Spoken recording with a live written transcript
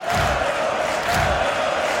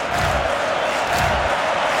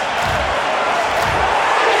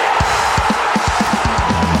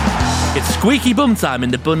Squeaky bum time in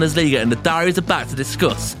the Bundesliga, and the Diaries are back to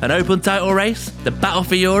discuss an open title race, the battle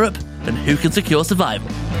for Europe, and who can secure survival.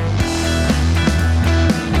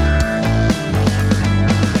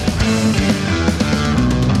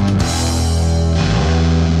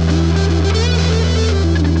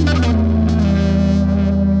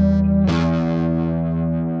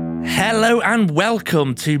 Hello and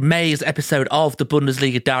welcome to May's episode of the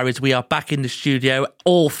Bundesliga Diaries. We are back in the studio,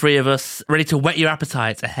 all three of us, ready to whet your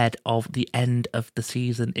appetites ahead of the end of the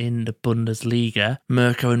season in the Bundesliga.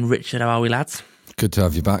 Mirko and Richard, how are we, lads? Good to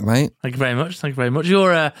have you back, mate. Thank you very much. Thank you very much.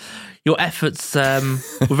 Your efforts were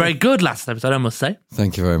very good last episode, I must say.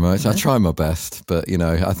 Thank you very much. I try my best, but,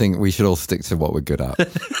 I think we should all stick to what we're good at.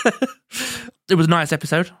 It was a nice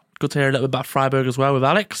episode. Good to hear a little bit about Freiburg as well with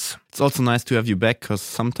Alex. It's also nice to have you back because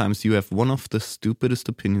sometimes you have one of the stupidest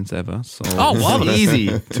opinions ever. So wow. It's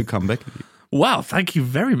easy to come back. Wow, thank you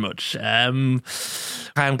very much. I am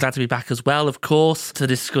glad to be back as well, of course, to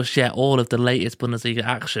discuss all of the latest Bundesliga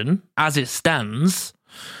action. As it stands,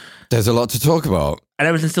 there's a lot to talk about. And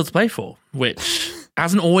everything's still to play for, which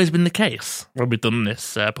hasn't always been the case when we've done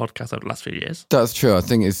this podcast over the last few years. That's true. I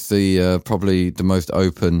think it's the probably the most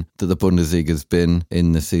open that the Bundesliga's been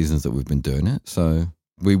in the seasons that we've been doing it. So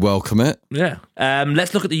we welcome it. Yeah.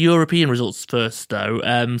 Let's look at the European results first, though.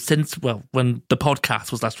 When the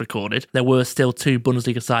podcast was last recorded, there were still two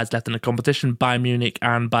Bundesliga sides left in the competition, Bayern Munich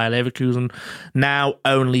and Bayer Leverkusen. Now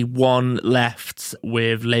only one left,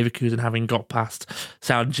 with Leverkusen having got past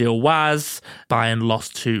Saint-Gilloise. Bayern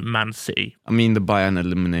lost to Man City. I mean, the Bayern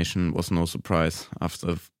elimination was no surprise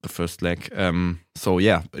after the first leg.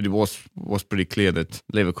 It was pretty clear that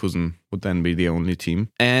Leverkusen would then be the only team.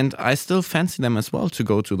 And I still fancy them as well to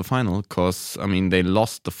go to the final because, they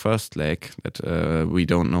lost the first leg that we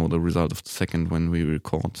don't know the result of the second when we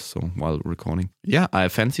record, so while recording. Yeah, I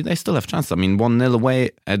fancy they still have chance. 1-0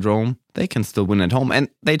 away at Rome, they can still win at home. And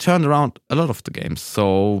they turned around a lot of the games,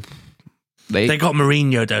 so They got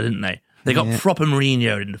Mourinho though, didn't they? They got proper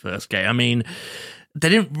Mourinho in the first game. They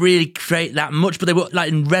didn't really create that much, but they were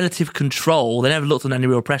in relative control. They never looked under any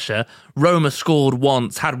real pressure. Roma scored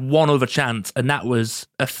once, had one other chance, and that was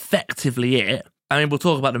effectively it. We'll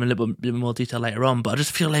talk about them in a little bit more detail later on, but I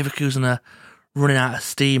just feel Leverkusen are running out of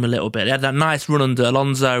steam a little bit. They had that nice run under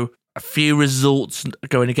Alonso, a few results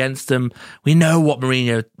going against them. We know what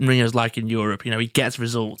Mourinho's like in Europe. He gets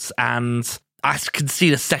results, and I can see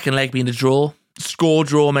the second leg being a draw. Score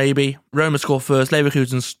draw, maybe. Roma score first,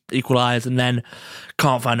 Leverkusen equalise, and then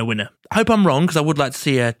can't find a winner. I hope I'm wrong, because I would like to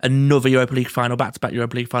see another Europa League final, back-to-back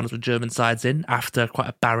Europa League finals with German sides in, after quite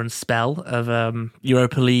a barren spell of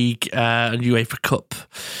Europa League and UEFA Cup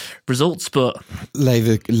results, but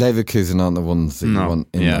Leverkusen aren't the ones that you want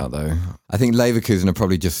in that, though. I think Leverkusen are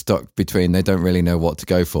probably just stuck between, they don't really know what to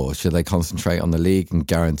go for. Should they concentrate on the league and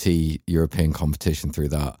guarantee European competition through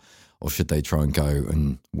that? Or should they try and go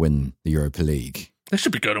and win the Europa League? They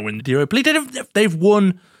should be going to win the Europa League. They've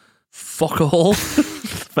won fuck all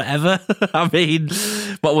forever.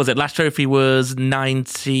 What was it? Last trophy was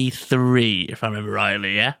 93, if I remember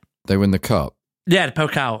rightly, yeah? They win the cup? Yeah, the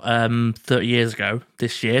Pokal 30 years ago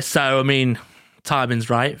this year. So, timing's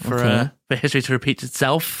right for history to repeat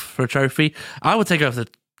itself for a trophy. I would go for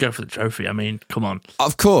the trophy. Come on.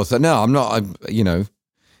 Of course. No, I'm not,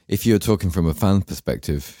 if you're talking from a fan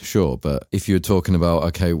perspective, sure. But if you're talking about,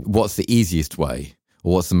 okay, what's the easiest way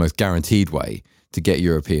or what's the most guaranteed way to get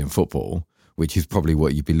European football, which is probably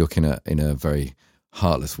what you'd be looking at in a very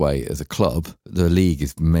heartless way as a club, the league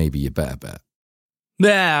is maybe your better bet.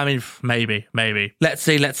 Yeah, maybe. Let's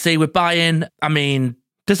see. With Bayern,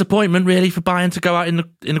 disappointment really for Bayern to go out in the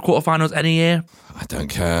quarterfinals any year. I don't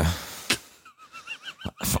care.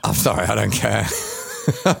 I'm sorry, I don't care.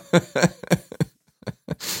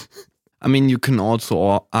 You can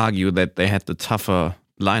also argue that they had the tougher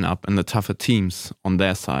lineup and the tougher teams on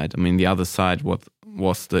their side. The other side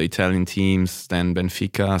was the Italian teams, then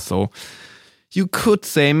Benfica. So you could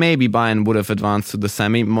say maybe Bayern would have advanced to the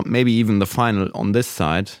semi, maybe even the final on this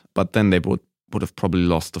side, but then they would have probably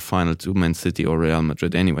lost the final to Man City or Real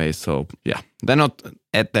Madrid anyway. So yeah, they're not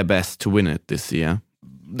at their best to win it this year.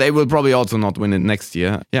 They will probably also not win it next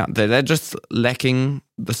year. Yeah, they're just lacking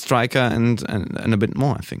the striker and a bit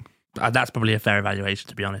more, I think. That's probably a fair evaluation,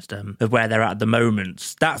 to be honest, of where they're at the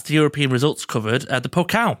moment. That's the European results covered. The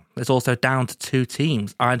Pokal is also down to two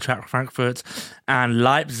teams, Eintracht Frankfurt and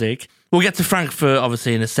Leipzig. We'll get to Frankfurt,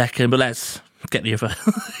 obviously, in a second, but let's get the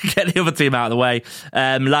other team out of the way.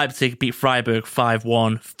 Leipzig beat Freiburg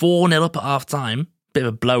 5-1, 4-0 up at half-time. Bit of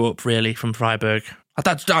a blow-up, really, from Freiburg.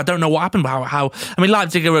 I don't know what happened. How I mean,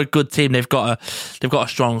 Leipzig are a good team. They've got a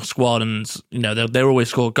strong squad, and they always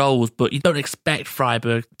score goals. But you don't expect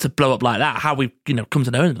Freiburg to blow up like that. How we've come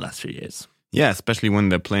to know in the last few years. Yeah, especially when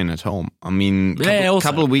they're playing at home. I mean,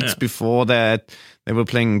 couple of weeks before that, they were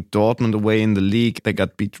playing Dortmund away in the league. They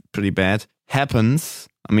got beat pretty bad. Happens.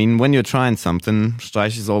 I mean, when you're trying something,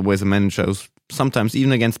 Streich is always a manager who's sometimes,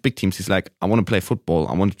 even against big teams, he's like, I want to play football.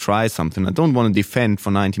 I want to try something. I don't want to defend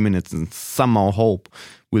for 90 minutes and somehow hope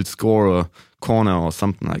we'll score a corner or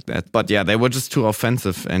something like that. But yeah, they were just too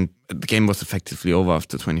offensive and the game was effectively over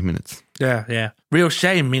after 20 minutes. Yeah. Real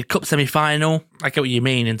shame. I mean, cup semi-final, I get what you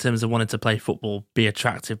mean in terms of wanting to play football, be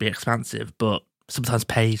attractive, be expansive, but sometimes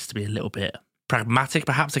pays to be a little bit pragmatic,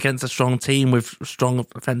 perhaps, against a strong team with strong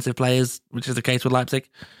offensive players, which is the case with Leipzig.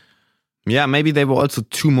 Yeah, maybe they were also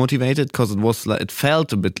too motivated because it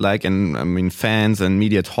felt a bit like, and I mean, fans and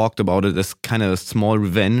media talked about it as kind of a small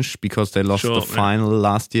revenge because they lost the final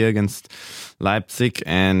last year against Leipzig,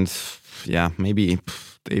 and yeah, maybe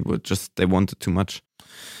they wanted too much.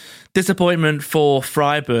 Disappointment for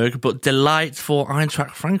Freiburg, but delight for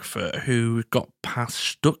Eintracht Frankfurt, who got past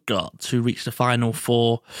Stuttgart to reach the final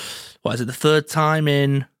for, the third time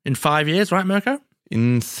in 5 years, right, Mirko?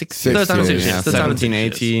 In 6 years, 17,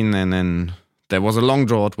 18, and then there was a long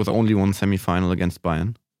drought with only one semi-final against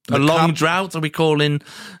Bayern. A long drought? Are we calling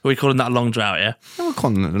that a long drought, yeah? We're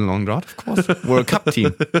calling it a long drought, of course. We're a cup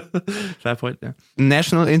team. Fair point, yeah.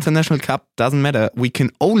 National, international cup, doesn't matter. We can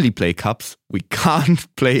only play cups. We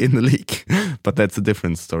can't play in the league. But that's a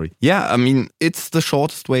different story. Yeah, I mean, it's the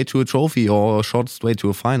shortest way to a trophy or shortest way to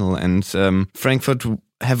a final. And Frankfurt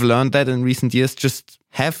have learned that in recent years. Just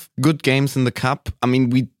have good games in the cup. I mean,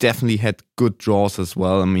 we definitely had good draws as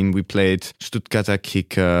well. I mean, we played Stuttgarter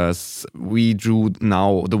Kickers. We drew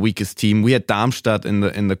now the weakest team. We had Darmstadt in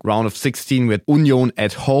the round of 16. We had Union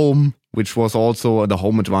at home, which was also the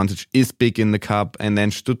home advantage is big in the cup. And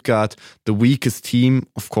then Stuttgart, the weakest team,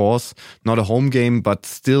 of course, not a home game, but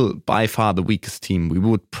still by far the weakest team. We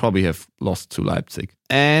would probably have lost to Leipzig.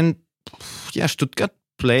 And yeah, Stuttgart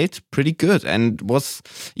played pretty good and was,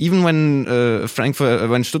 even when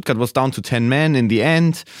Stuttgart was down to 10 men in the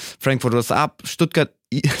end, Frankfurt was up, Stuttgart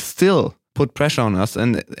still put pressure on us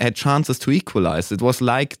and had chances to equalize. It was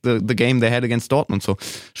like the game they had against Dortmund. So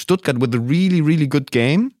Stuttgart with a really, really good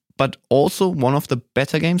game, but also one of the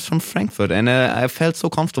better games from Frankfurt. And I felt so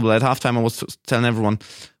comfortable at halftime. I was telling everyone,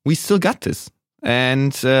 we still got this.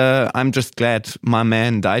 And I'm just glad my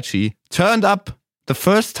man Daichi turned up the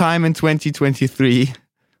first time in 2023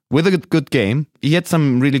 with a good game. He had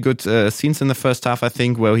some really good scenes in the first half, I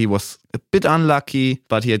think, where he was a bit unlucky,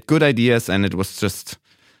 but he had good ideas, and it was just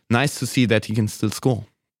nice to see that he can still score.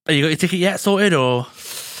 Have you got your ticket yet sorted, or?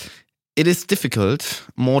 It is difficult,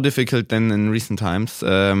 more difficult than in recent times.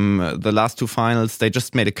 The last two finals, they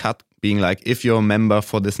just made a cut, being like, if you're a member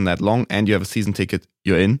for this and that long, and you have a season ticket,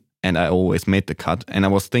 you're in. And I always made the cut. And I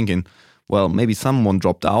was thinking, well, maybe someone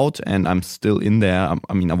dropped out, and I'm still in there.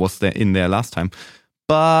 I mean, I was in there last time.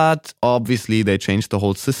 But obviously they changed the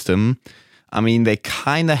whole system. I mean, they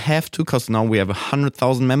kind of have to, because now we have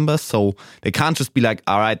 100,000 members. So they can't just be like,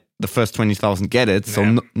 all right, the first 20,000 get it. Yeah.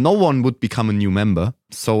 So no one would become a new member.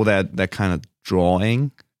 So they're kind of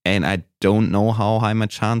drawing. And I don't know how high my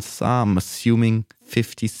chances are. I'm assuming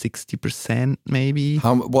 50-60% maybe.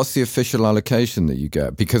 What's the official allocation that you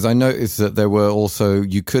get? Because I noticed that there were also,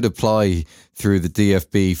 you could apply through the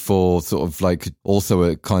DFB for sort of like also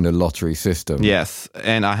a kind of lottery system. Yes,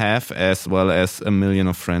 and I have, as well as a million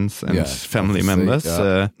of friends and family members.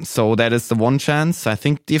 Yeah. So that is the one chance. I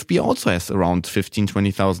think DFB also has around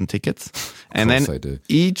 15,000-20,000 tickets. And then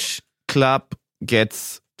each club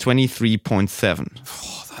gets 23.7.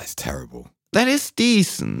 Oh, that is terrible. That is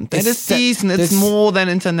decent. It's more than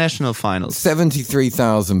international finals.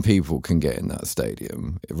 73,000 people can get in that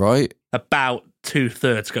stadium, right? About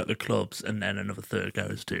 2/3 go to the clubs, and then another third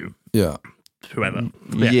goes to whoever.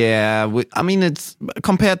 Yeah. I mean, it's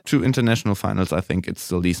compared to international finals, I think it's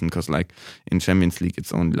still decent, because like in Champions League,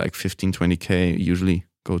 it's only like 15-20K usually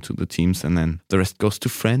go to the teams, and then the rest goes to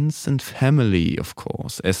friends and family, of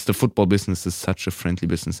course, as the football business is such a friendly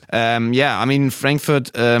business. I mean,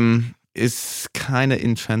 Frankfurt is kind of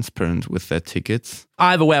intransparent with their tickets.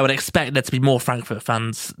 Either way, I would expect there to be more Frankfurt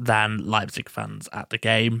fans than Leipzig fans at the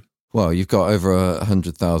game. Well, you've got over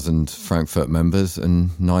 100,000 Frankfurt members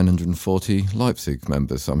and 940 Leipzig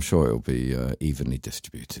members, so I'm sure it'll be evenly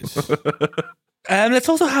distributed. Let's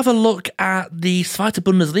also have a look at the Zweite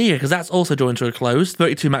Bundesliga, because that's also drawing to a close.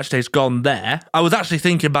 32 match days gone there. I was actually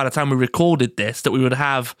thinking by the time we recorded this that we would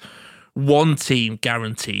have one team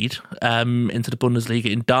guaranteed into the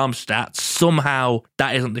Bundesliga in Darmstadt. Somehow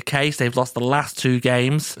that isn't the case. They've lost the last 2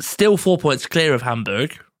 games. Still 4 points clear of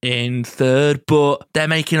Hamburg in third, but they're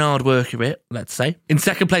making hard work of it, let's say. In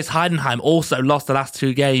second place, Heidenheim also lost the last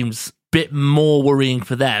 2 games. Bit more worrying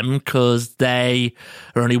for them because they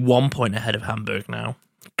are only 1 point ahead of Hamburg now.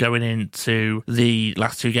 Going into the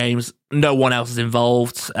last 2 games, no one else is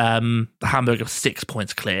involved. Hamburg are 6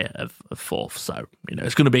 points clear of fourth. So,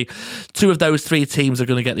 it's going to be 2 of those 3 teams are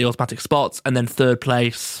going to get the automatic spots, and then third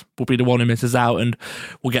place will be the one who misses out, and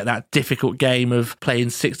we'll get that difficult game of playing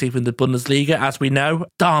 16th in the Bundesliga. As we know,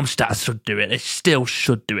 Darmstadt should do it. They still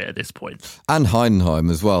should do it at this point. And Heidenheim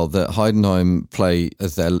as well. That Heidenheim play,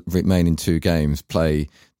 as their remaining 2 games, play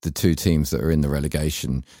the 2 teams that are in the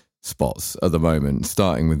relegation spots at the moment,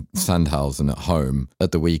 starting with Sandhausen at home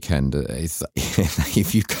at the weekend.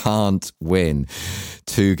 If you can't win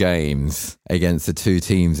 2 games against the 2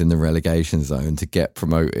 teams in the relegation zone to get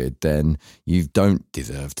promoted, then you don't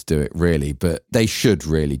deserve to do it, really. But they should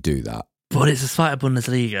really do that. But it's a fight of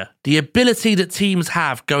Bundesliga. The ability that teams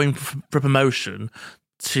have going for promotion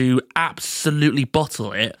to absolutely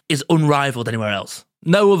bottle it is unrivaled anywhere else.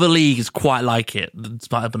 No other league is quite like it, the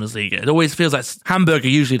Bundesliga. It always feels like Hamburg are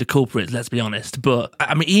usually the culprits, let's be honest. But,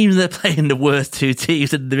 even though they're playing the worst 2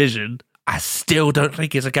 teams in the division, I still don't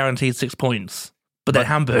think it's a guaranteed 6 points. But then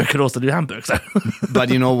Hamburg could also do Hamburg. So. But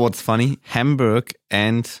you know what's funny? Hamburg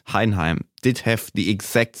and Heidenheim did have the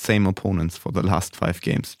exact same opponents for the last 5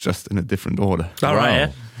 games, just in a different order. All right,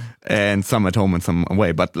 yeah. And some at home and some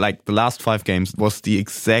away. But the last 5 games was the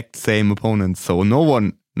exact same opponents. So no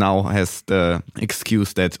one now has the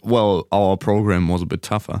excuse that, our program was a bit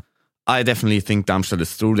tougher. I definitely think Darmstadt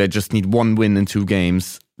is through. They just need 1 win in 2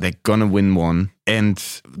 games. They're gonna win 1.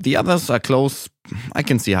 And the others are close. I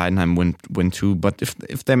can see Heidenheim win 2. But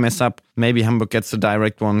if they mess up, maybe Hamburg gets a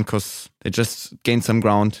direct one because they just gained some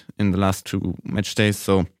ground in the last 2 match days.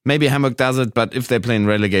 So maybe Hamburg does it. But if they play in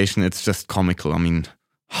relegation, it's just comical.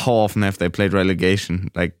 How often have they played relegation?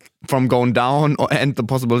 From going down and the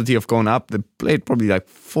possibility of going up, they played probably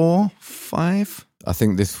 4, 5. I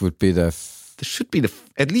think this would be their... There should be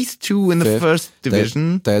at least 2 in the first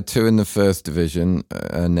division. There are 2 in the first division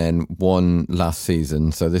and then 1 last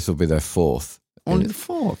season. So this will be their 4th. Only the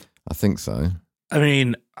 4th? I think so.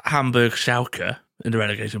 Hamburg Schalke in the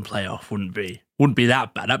relegation playoff wouldn't be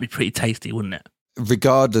that bad. That'd be pretty tasty, wouldn't it?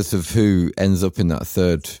 Regardless of who ends up in that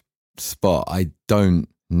 3rd spot, I don't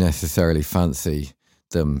necessarily fancy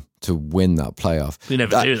them to win that playoff. You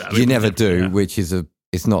never do that. You never do, which is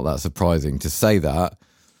it's not that surprising to say that,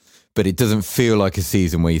 but it doesn't feel like a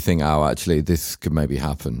season where you think, actually, this could maybe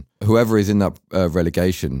happen. Whoever is in that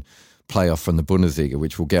relegation playoff from the Bundesliga,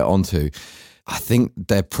 which we'll get onto, I think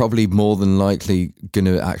they're probably more than likely going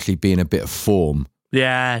to actually be in a bit of form.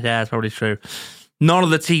 Yeah, that's probably true. None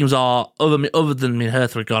of the teams are, other than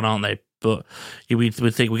Hertha are gone, aren't they? But we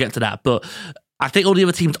would think we'll get to that. But I think all the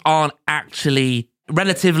other teams aren't actually,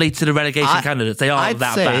 relatively to the relegation candidates, they aren't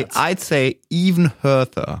that bad. I'd say even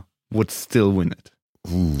Hertha would still win it.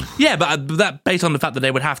 Ooh. Yeah, but that based on the fact that they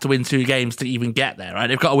would have to win 2 games to even get there, right?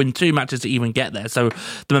 They've got to win 2 matches to even get there, so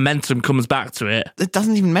the momentum comes back to it. It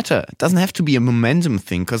doesn't even matter. It doesn't have to be a momentum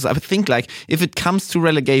thing, because I think if it comes to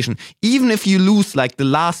relegation, even if you lose the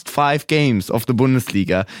last 5 games of the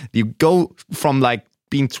Bundesliga, you go from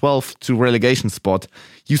being 12th to relegation spot,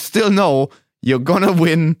 you still know you're gonna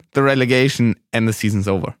win the relegation and the season's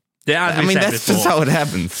over. Yeah, that's just how it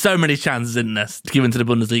happens. So many chances, isn't there, given to the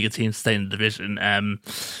Bundesliga team to stay in the division.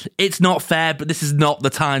 It's not fair, but this is not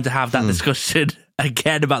the time to have that discussion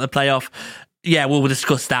again about the playoff. Yeah, we'll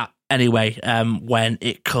discuss that anyway when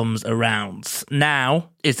it comes around.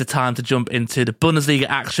 Now is the time to jump into the Bundesliga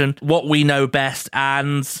action, what we know best,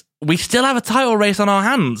 and we still have a title race on our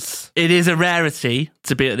hands. It is a rarity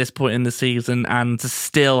to be at this point in the season and to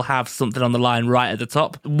still have something on the line right at the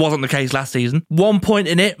top. Wasn't the case last season. 1 point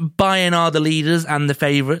in it. Bayern are the leaders and the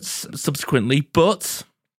favourites subsequently, but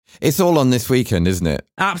it's all on this weekend, isn't it?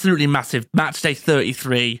 Absolutely massive. Match day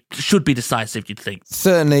 33 should be decisive, you'd think.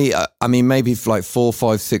 Certainly. Maybe 4,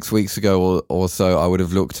 5, 6 weeks ago or so, I would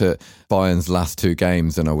have looked at Bayern's last 2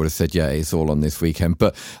 games and I would have said, yeah, it's all on this weekend.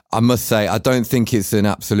 But I must say, I don't think it's an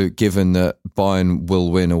absolute given that Bayern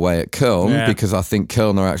will win away at Köln, because I think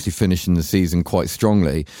Köln are actually finishing the season quite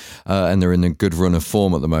strongly and they're in a good run of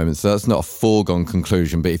form at the moment. So that's not a foregone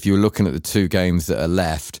conclusion. But if you're looking at the 2 games that are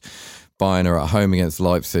left, Bayern are at home against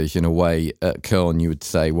Leipzig and away at Köln, you would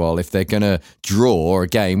say, well, if they're going to draw a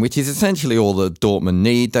game, which is essentially all that Dortmund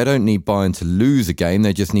need, they don't need Bayern to lose a game,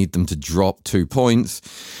 they just need them to drop 2 points.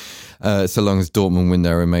 so long as Dortmund win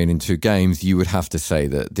their remaining 2 games, you would have to say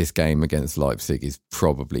that this game against Leipzig is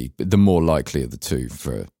probably the more likely of the two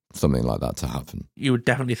for something like that to happen. You would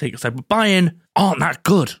definitely think so. But Bayern aren't that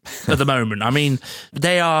good at the moment. I mean,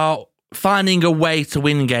 they are finding a way to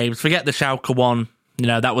win games. Forget the Schalke one.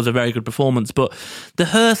 That was a very good performance. But the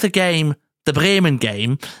Hertha game, the Bremen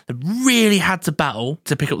game, they really had to battle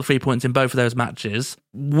to pick up the 3 points in both of those matches,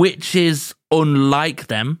 which is unlike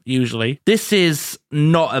them, usually. This is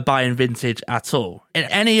not a Bayern vintage at all. In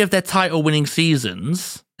any of their title-winning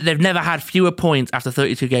seasons, they've never had fewer points after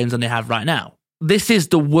 32 games than they have right now. This is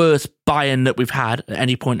the worst Bayern that we've had at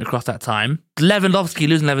any point across that time. Losing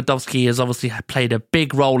Lewandowski has obviously played a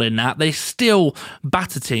big role in that. They still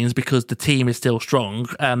batter teams because the team is still strong.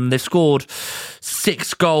 They've scored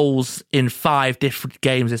 6 goals in 5 different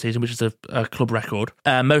games this season, which is a club record.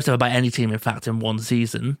 Most ever by any team, in fact, in one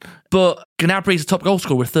season. But Gnabry's the top goal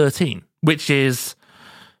scorer with 13, which is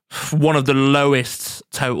one of the lowest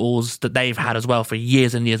totals that they've had as well for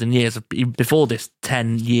years and years and years before this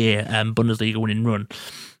 10-year Bundesliga winning run.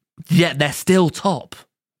 Yet they're still top.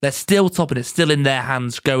 They're still top, and it's still in their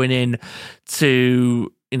hands going in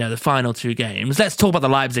to the final 2 games. Let's talk about the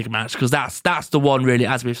Leipzig match, because that's the one really,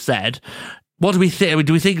 as we've said. What do we think?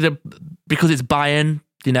 Do we think that because it's Bayern,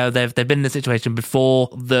 they've been in a situation before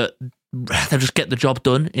that they'll just get the job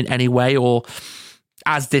done in any way, or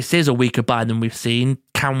as this is a weaker Bayern than we've seen,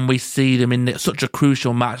 can we see them in such a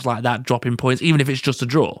crucial match like that dropping points, even if it's just a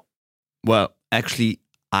draw? Well, actually,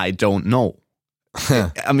 I don't know.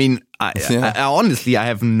 I mean, I honestly, I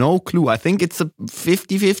have no clue. I think it's a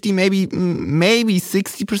 50-50, maybe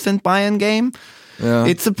 60% Bayern game. Yeah.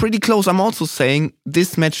 It's a pretty close. I'm also saying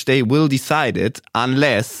this match day will decide it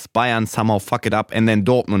unless Bayern somehow fuck it up and then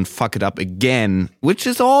Dortmund fuck it up again, which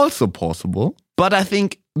is also possible. But I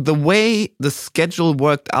think the way the schedule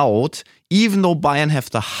worked out, even though Bayern have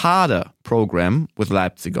the harder program with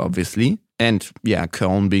Leipzig, obviously, and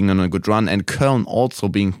Köln being on a good run, and Köln also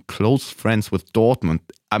being close friends with Dortmund.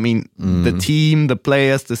 I mean, the team, the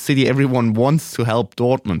players, the city, everyone wants to help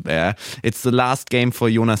Dortmund there. It's the last game for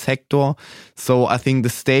Jonas Hector, so I think the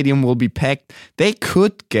stadium will be packed. They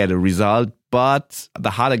could get a result, but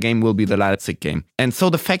the harder game will be the Leipzig game. And so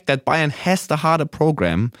the fact that Bayern has the harder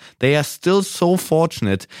program, they are still so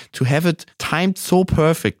fortunate to have it timed so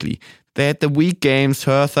perfectly. They had the weak games,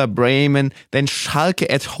 Hertha, Bremen, then Schalke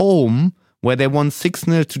at home, where they won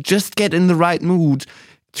 6-0 to just get in the right mood,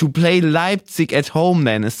 to play Leipzig at home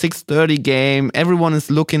then, a 6:30 game. Everyone is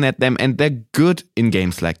looking at them, and they're good in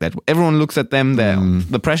games like that. Everyone looks at them,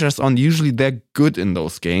 the pressure's on. Usually they're good in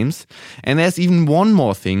those games. And there's even one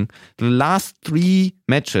more thing. The last 3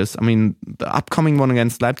 matches, I mean, the upcoming one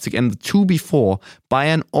against Leipzig and the 2 before,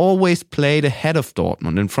 Bayern always played ahead of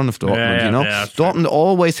Dortmund, in front of Dortmund, Dortmund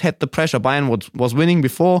always had the pressure. Bayern was winning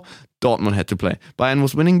before, Dortmund had to play. Bayern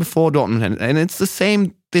was winning before, Dortmund had. And it's the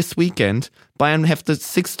same this weekend. Bayern have the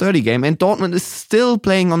 6:30 game, and Dortmund is still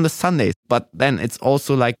playing on the Sunday. But then it's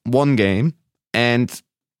also like one game, and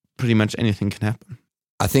pretty much anything can happen.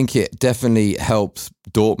 I think it definitely helps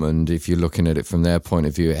Dortmund, if you're looking at it from their point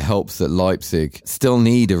of view. It helps that Leipzig still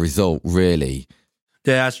need a result, really.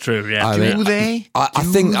 Yeah, that's true. Yeah. Do they? I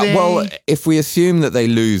think, well, if we assume that they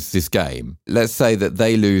lose this game, let's say that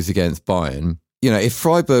they lose against Bayern, if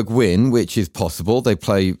Freiburg win, which is possible, they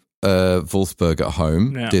play Wolfsburg at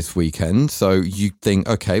home this weekend. So you think,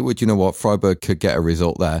 okay, well, do you know what? Freiburg could get a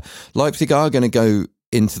result there. Leipzig are going to go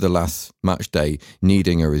into the last match day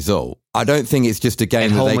needing a result. I don't think it's just a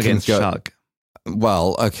game that they can go. Schalke.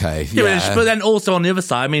 Well, okay. Yeah. But then also on the other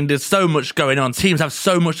side, I mean, there's so much going on. Teams have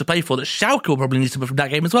so much to play for that Schalke will probably need something from that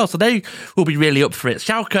game as well. So they will be really up for it.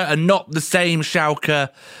 Schalke are not the same Schalke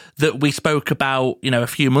that we spoke about, a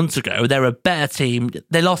few months ago. They're a better team.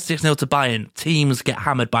 They lost 6-0 to Bayern. Teams get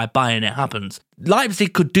hammered by Bayern. It happens.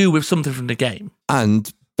 Leipzig could do with something from the game.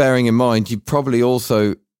 And bearing in mind, you probably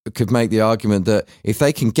also could make the argument that if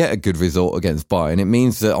they can get a good result against Bayern, it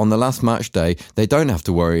means that on the last match day, they don't have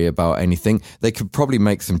to worry about anything. They could probably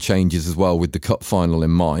make some changes as well with the cup final in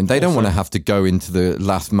mind. They don't want to have to go into the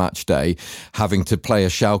last match day having to play a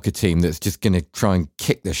Schalke team that's just going to try and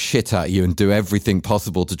kick the shit out of you and do everything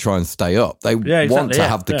possible to try and stay up. They want to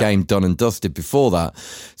have the game done and dusted before that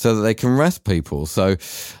so that they can rest people. So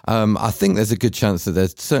I think there's a good chance that they're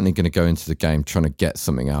certainly going to go into the game trying to get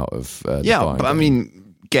something out of the Bayern but game. I mean,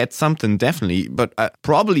 get something, definitely, but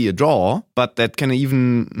probably a draw, but that can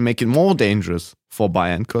even make it more dangerous for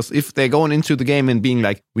Bayern, because if they're going into the game and being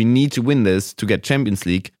like, we need to win this to get Champions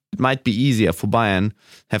League, it might be easier for Bayern,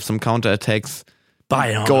 have some counterattacks,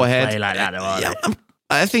 Bayern go ahead. Play like that,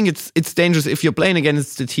 I think it's dangerous if you're playing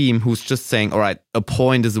against a team who's just saying, all right, a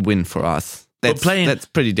point is a win for us. That's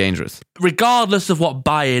pretty dangerous. Regardless of what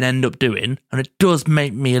Bayern end up doing, and it does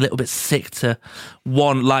make me a little bit sick to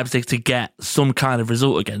want Leipzig to get some kind of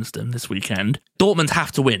result against them this weekend. Dortmund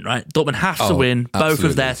have to win, right? Dortmund have to win both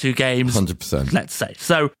of their 2 games. 100%. Let's say.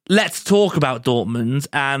 So let's talk about Dortmund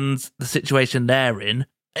and the situation they're in.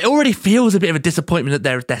 It already feels a bit of a disappointment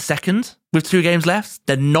that they're second with 2 games left.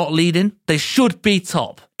 They're not leading. They should be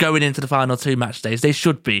top going into the final 2 match days. They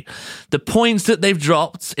should be. The points that they've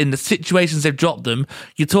dropped in the situations they've dropped them,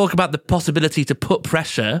 you talk about the possibility to put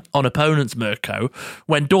pressure on opponents, Mirko,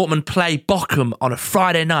 when Dortmund play Bochum on a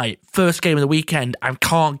Friday night, first game of the weekend, and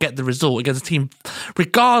can't get the result against a team,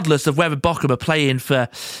 regardless of whether Bochum are playing for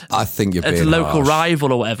I think you're being a local harsh.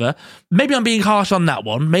 rival or whatever. Maybe I'm being harsh on that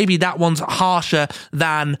one. Maybe that one's harsher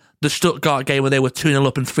than the Stuttgart game where they were 2-0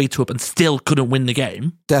 up and 3-2 up and still couldn't win the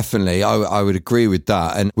game. Definitely, I would agree with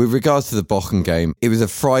that. And with regards to the Bochum game, it was a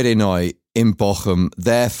Friday night in Bochum.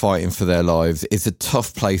 They're fighting for their lives. It's a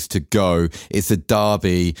tough place to go. It's a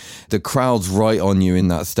derby. The crowd's right on you in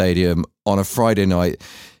that stadium on a Friday night.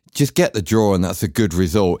 Just get the draw and that's a good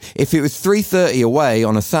result. If it was 3:30 away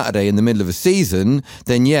on a Saturday in the middle of a season,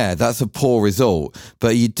 then yeah, that's a poor result.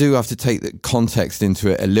 But you do have to take the context into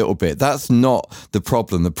it a little bit. That's not the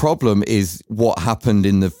problem. The problem is what happened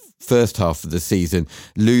in the first half of the season,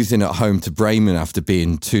 losing at home to Bremen after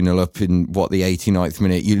being 2-0 up in, the 89th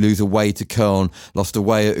minute. You lose away to Köln, lost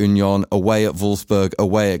away at Union, away at Wolfsburg,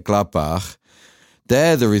 away at Gladbach.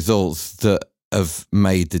 They're the results that have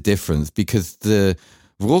made the difference because the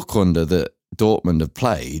Rückrunde that Dortmund have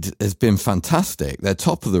played has been fantastic. They're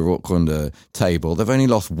top of the Rückrunde table. They've only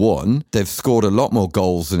lost 1. They've scored a lot more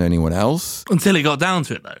goals than anyone else. Until it got down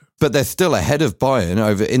to it, though. But they're still ahead of Bayern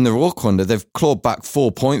over in the Rückrunde. They've clawed back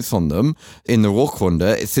 4 points on them in the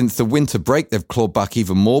Rückrunde. Since the winter break, they've clawed back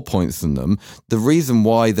even more points than them. The reason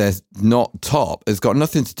why they're not top has got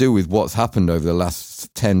nothing to do with what's happened over the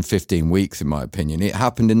last 10, 15 weeks, in my opinion. It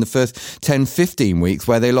happened in the first 10, 15 weeks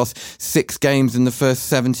where they lost 6 games in the first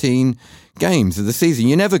 17 games of the season.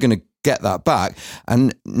 You're never going to get that back.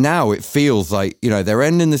 And now it feels like, they're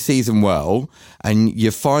ending the season well and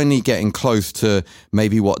you're finally getting close to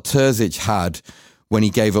maybe what Terzic had when he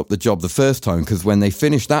gave up the job the first time, because when they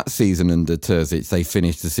finished that season under Terzic, they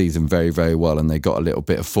finished the season very, very well and they got a little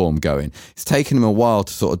bit of form going. It's taken him a while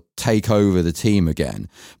to sort of take over the team again.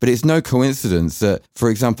 But it's no coincidence that, for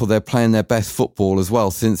example, they're playing their best football as well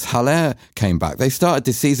since Haller came back. They started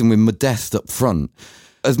this season with Modeste up front.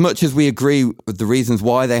 As much as we agree with the reasons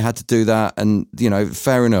why they had to do that, and,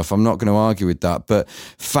 fair enough, I'm not going to argue with that, but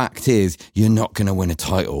fact is, you're not going to win a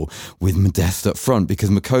title with Modeste up front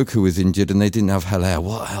because Moukoko was injured and they didn't have Haller.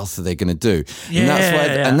 What else are they going to do?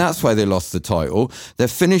 And that's why they lost the title. They're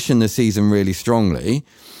finishing the season really strongly.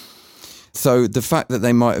 So the fact that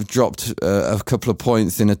they might have dropped a couple of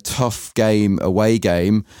points in a tough away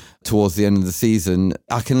game towards the end of the season,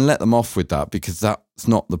 I can let them off with that because that's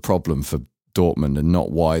not the problem for Dortmund and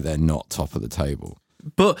not why they're not top of the table.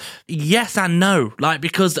 But yes and no,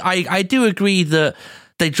 because I do agree that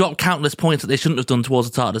they dropped countless points that they shouldn't have done towards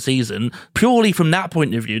the start of the season. Purely from that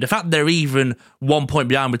point of view, the fact that they're even 1 point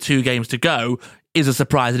behind with 2 games to go is a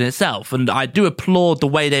surprise in itself. And I do applaud the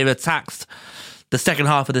way they've attacked the second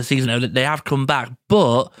half of the season. They have come back,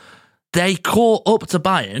 but they caught up to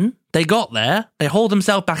Bayern. They got there, they hauled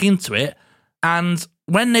themselves back into it, and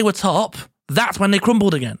when they were top, that's when they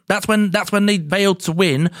crumbled again. That's when they failed to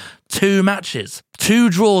win 2 matches. 2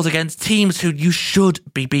 draws against teams who you should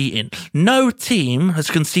be beating. No team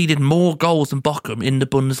has conceded more goals than Bochum in the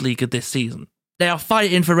Bundesliga this season. They are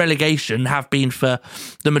fighting for relegation, have been for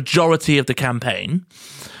the majority of the campaign.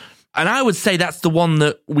 And I would say that's the one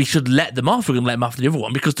that we should let them off. We're going to let them off the other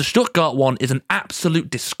one because the Stuttgart one is an absolute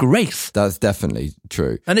disgrace. That's definitely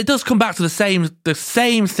true. And it does come back to the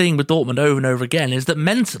same thing with Dortmund over and over again, is that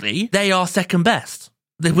mentally they are second best.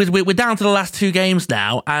 We're down to the last 2 games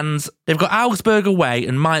now, and they've got Augsburg away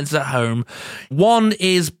and Mainz at home. One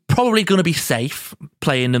is probably going to be safe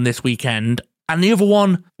playing them this weekend, and the other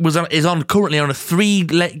one is currently on a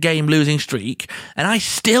 3-game losing streak, and I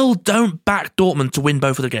still don't back Dortmund to win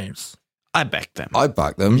both of the games. I back them. I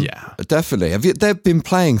back them. Yeah. Definitely. They've been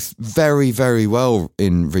playing very, very well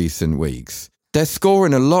in recent weeks. They're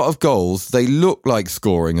scoring a lot of goals. They look like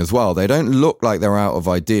scoring as well. They don't look like they're out of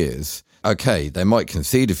ideas. Okay, they might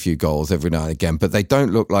concede a few goals every now and again, but they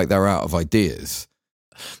don't look like they're out of ideas.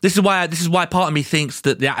 This is why part of me thinks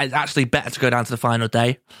that it's actually better to go down to the final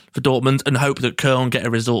day for Dortmund and hope that Köln get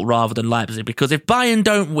a result rather than Leipzig. Because if Bayern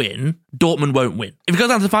don't win, Dortmund won't win. If it goes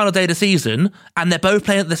down to the final day of the season and they're both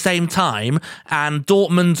playing at the same time and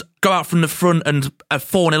Dortmund go out from the front and are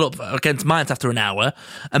 4-0 up against Mainz after an hour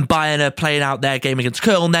and Bayern are playing out their game against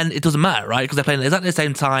Köln, then it doesn't matter, right? Because they're playing at exactly the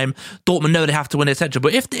same time. Dortmund know they have to win, etc.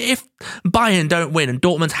 But if Bayern don't win and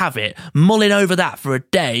Dortmund have it, mulling over that for a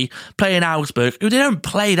day, playing Augsburg, who they don't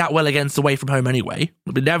play that well against away from home anyway.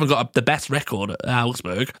 They haven't got the best record at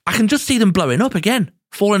Augsburg. I can just see them blowing up again,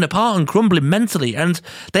 falling apart and crumbling mentally. And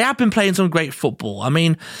they have been playing some great football. I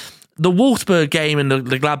mean, the Wolfsburg game and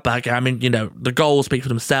the Gladbach game, I mean, the goals speak for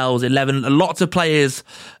themselves. 11, lots of players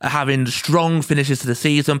are having strong finishes to the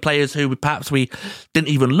season, players who perhaps we didn't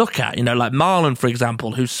even look at, like Marlon, for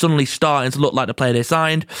example, who's suddenly starting to look like the player they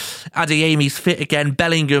signed. Adeyemi's fit again.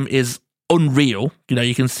 Bellingham is unreal.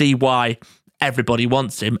 You can see why everybody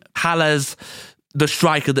wants him. Haller's the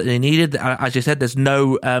striker that they needed. As you said, it's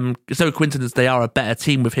no coincidence they are a better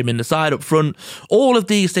team with him in the side up front. All of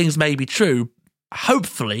these things may be true.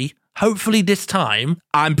 Hopefully this time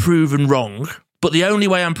I'm proven wrong. But the only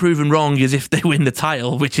way I'm proven wrong is if they win the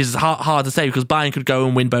title, which is hard to say because Bayern could go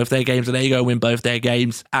and win both their games and they go and win both their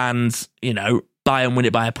games and, Bayern win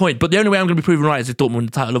it by a point. But the only way I'm going to be proven right is if Dortmund win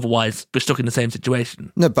the title. Otherwise, we're stuck in the same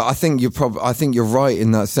situation. No, but I think you're right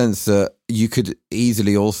in that sense that you could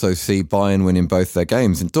easily also see Bayern winning both their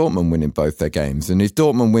games and Dortmund winning both their games. And if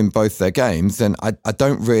Dortmund win both their games, then I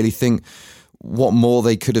don't really think what more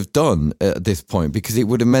they could have done at this point, because it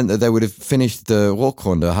would have meant that they would have finished the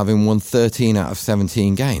Rückrunde having won 13 out of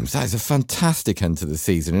 17 games. That is a fantastic end to the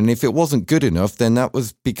season. And if it wasn't good enough, then that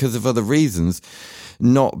was because of other reasons,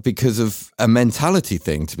 not because of a mentality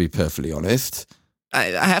thing, to be perfectly honest. I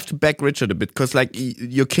have to back Richard a bit, because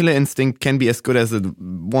your killer instinct can be as good as it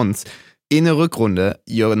wants. In a Rückrunde,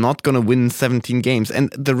 you're not going to win 17 games. And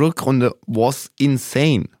the Rückrunde was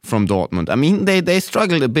insane from Dortmund. I mean, they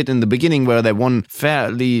struggled a bit in the beginning where they won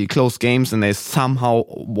fairly close games and they somehow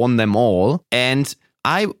won them all. And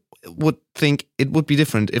I would think it would be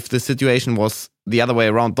different if the situation was the other way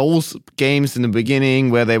around. Those games in the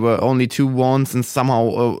beginning where they were only 2-1 and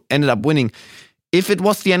somehow ended up winning. If it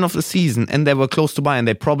was the end of the season and they were close to Bayern,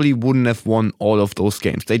 they probably wouldn't have won all of those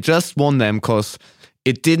games. They just won them because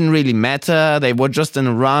it didn't really matter. They were just in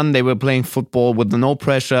a run. They were playing football with no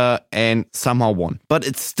pressure and somehow won. But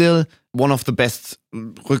it's still one of the best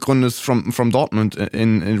Rückrundes from Dortmund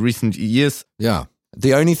in recent years. Yeah.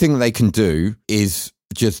 The only thing they can do is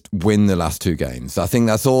just win the last two games. I think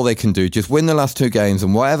that's all they can do. Just win the last two games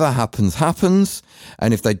and whatever happens, happens.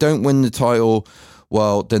 And if they don't win the title,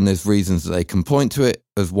 well, then there's reasons that they can point to it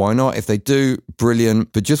as why not. If they do,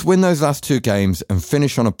 brilliant. But just win those last two games and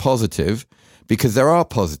finish on a positive, because there are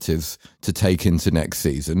positives to take into next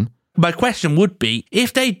season. My question would be,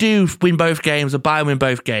 if they do win both games or Bayern win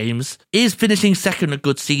both games, is finishing second a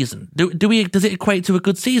good season? Does it equate to a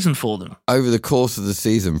good season for them? Over the course of the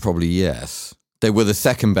season, probably yes. They were the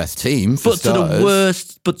second best team for to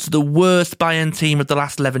the worst Bayern team of the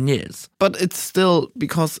last 11 years. But it's still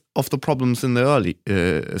because of the problems in the early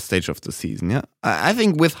stage of the season. Yeah, I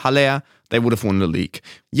think with Haller they would have won the league.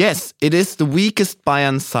 Yes, it is the weakest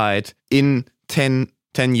Bayern side in 10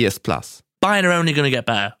 years plus. Bayern are only going to get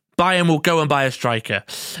better. Bayern will go and buy a striker.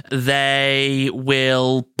 They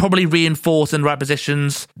will probably reinforce in the right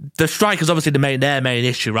positions. The striker's obviously their main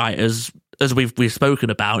issue, right? As we've spoken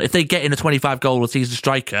about. If they get in a 25-goal a season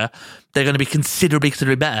striker, they're going to be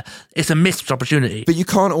considerably better. It's a missed opportunity. But you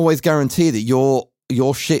can't always guarantee that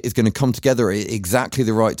your shit is going to come together at exactly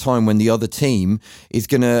the right time when the other team is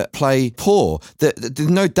going to play poor. There's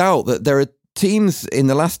no doubt that there are teams in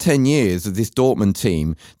the last 10 years of this Dortmund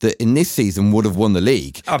team that in this season would have won the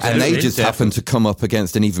league. Absolutely. And they just happened to come up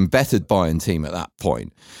against an even better Bayern team at that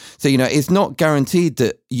point. So, it's not guaranteed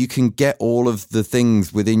that you can get all of the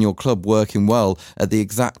things within your club working well at the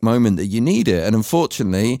exact moment that you need it. And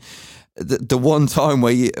unfortunately, the one time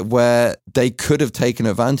where they could have taken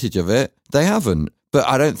advantage of it, they haven't. But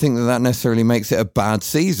I don't think that necessarily makes it a bad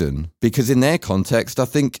season, because in their context, I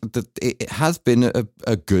think that it has been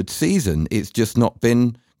a good season. It's just not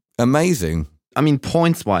been amazing. I mean,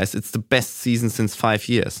 points-wise, it's the best season since 5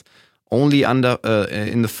 years. Only in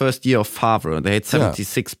the first year of Favre, they had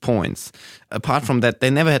 76 points. Apart from that, they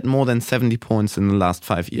never had more than 70 points in the last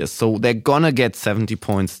 5 years. So they're gonna get 70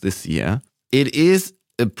 points this year. It is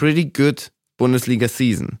a pretty good Bundesliga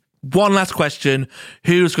season. One last question.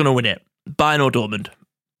 Who's going to win it? Bayern or Dortmund?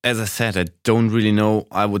 As I said, I don't really know.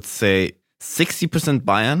 I would say 60%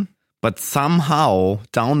 Bayern, but somehow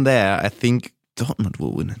down there, I think Dortmund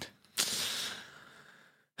will win it.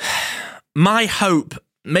 My hope,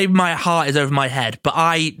 maybe my heart is over my head, but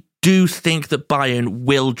I do think that Bayern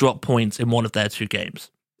will drop points in one of their two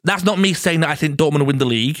games. That's not me saying that I think Dortmund will win the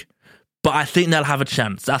league, but I think they'll have a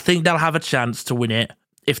chance. I think they'll have a chance to win it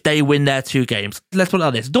if they win their 2 games. Let's put it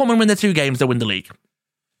like this. Dortmund win their 2 games, they'll win the league.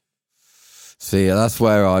 See, that's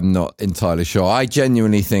where I'm not entirely sure. I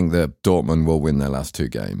genuinely think that Dortmund will win their last 2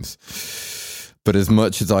 games. But as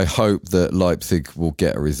much as I hope that Leipzig will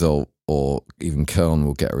get a result, or even Köln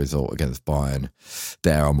will get a result against Bayern,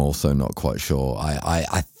 there I'm also not quite sure.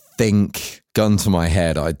 I think, gun to my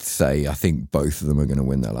head, I'd say I think both of them are going to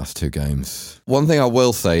win their last 2 games. One thing I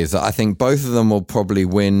will say is that I think both of them will probably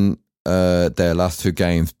win their last 2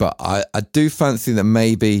 games, but I do fancy that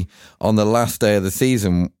maybe on the last day of the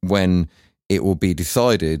season when it will be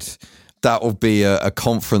decided, that will be a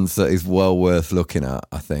conference that is well worth looking at,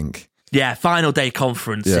 I think. Yeah, final day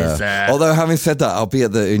conference is... Although, having said that, I'll be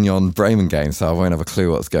at the Union Bremen game, so I won't have a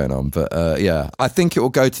clue what's going on. But yeah, I think it will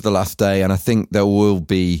go to the last day, and I think there will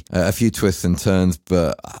be a few twists and turns,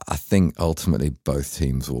 but I think ultimately both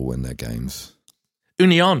teams will win their games.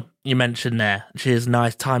 Union, you mentioned there, which is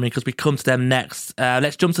nice timing because we come to them next.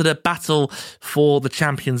 Let's jump to the battle for the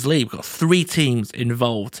Champions League. We've got 3 teams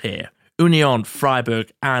involved here. Union,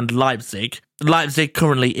 Freiburg and Leipzig. Leipzig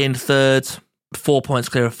currently in 3rd, 4 points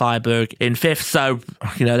clear of Freiburg in 5th, so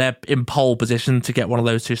they're in pole position to get one of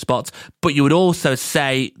those 2 spots. But you would also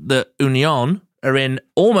say that Union are in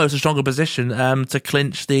almost a stronger position to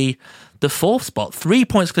clinch the 4th spot. 3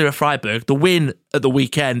 points clear of Freiburg. The win at the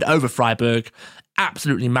weekend over Freiburg,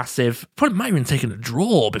 absolutely massive. Probably might have even taken a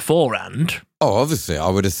draw beforehand. Oh, obviously, I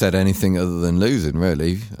would have said anything other than losing,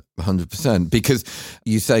 really, 100%. Because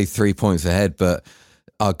you say 3 points ahead, but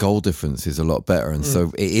our goal difference is a lot better. And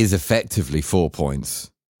so it is effectively 4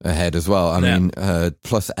 points ahead as well. I mean,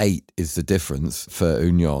 +8 is the difference for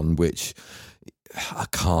Union, which I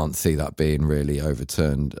can't see that being really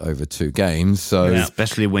overturned over 2 games. So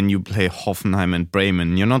especially when you play Hoffenheim and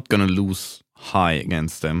Bremen, you're not going to lose high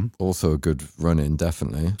against them. Also a good run-in,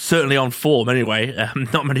 definitely. Certainly on form, anyway.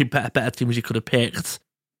 Not many better teams you could have picked.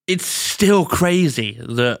 It's still crazy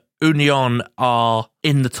that Union are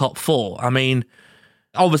in the top 4. I mean,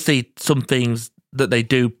 obviously some things that they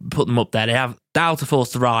do put them up there. They have the Outer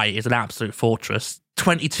Forsterei is an absolute fortress.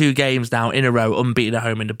 22 games now in a row unbeaten at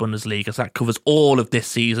home in the Bundesliga. So that covers all of this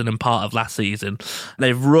season and part of last season.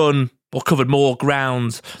 They've run or covered more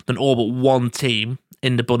grounds than all but one team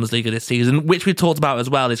in the Bundesliga this season, which we talked about as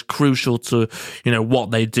well, is crucial to, what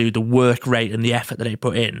they do, the work rate and the effort that they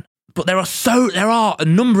put in. But there are a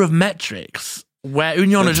number of metrics where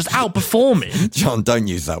Union are just outperforming. John, don't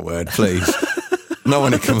use that word, please. Not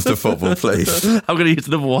when it comes to football, please. I'm going to use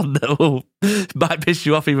another one that might piss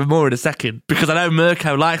you off even more in a second, because I know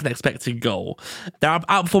Mirko likes an expected goal. They're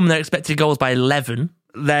outperforming their expected goals by 11.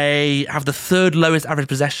 They have the 3rd lowest average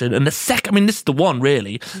possession, and the second, this is the one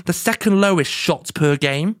really, the 2nd lowest shots per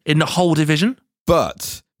game in the whole division.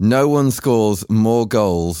 But no one scores more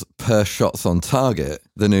goals per shots on target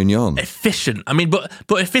than Union. Efficient.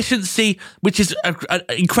 But efficiency, which is an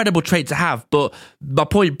incredible trait to have, but my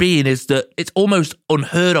point being is that it's almost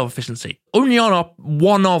unheard of efficiency. Union are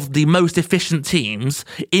one of the most efficient teams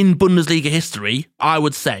in Bundesliga history, I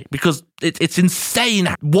would say, because it's insane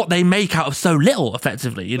what they make out of so little,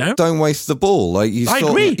 effectively, Don't waste the ball. I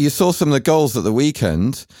agree. You saw some of the goals at the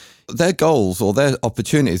weekend. They're goals or they're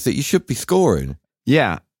opportunities that you should be scoring.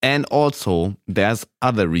 Yeah, and also there's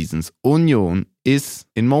other reasons. Union is,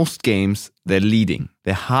 in most games, they're leading.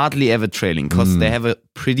 They're hardly ever trailing because they have a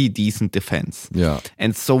pretty decent defense. Yeah.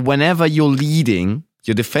 And so whenever you're leading,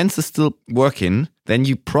 your defense is still working, then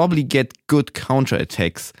you probably get good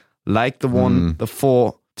counterattacks like the one, the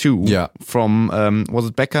 4-2 from, was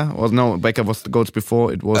it Becker? No, Becker was the goals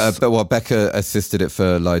before. It was... Becker assisted it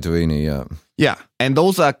for Leiduini, yeah. Yeah, and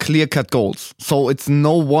those are clear-cut goals. So it's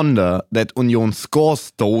no wonder that Union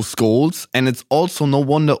scores those goals, and it's also no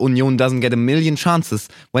wonder Union doesn't get a million chances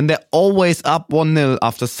when they're always up 1-0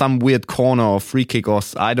 after some weird corner or free kick, or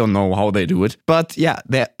I don't know how they do it. But yeah,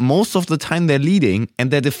 most of the time they're leading,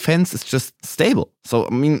 and their defense is just stable. So,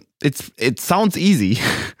 it sounds easy,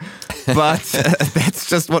 but that's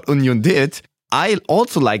just what Union did. I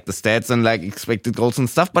also like the stats and like expected goals and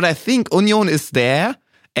stuff, but I think Union is there.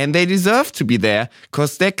 And they deserve to be there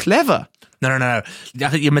because they're clever. No. I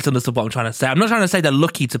think you misunderstood what I'm trying to say. I'm not trying to say they're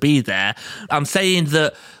lucky to be there. I'm saying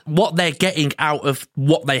that what they're getting out of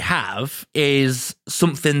what they have is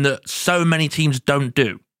something that so many teams don't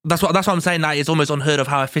do. That's what I'm saying. That it's almost unheard of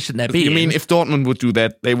how efficient they're being. You mean if Dortmund would do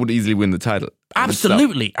that, they would easily win the title?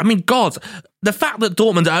 Absolutely. God, the fact that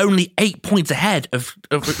Dortmund are only 8 points ahead of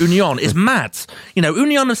Union is mad.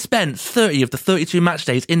 Union have spent 30 of the 32 match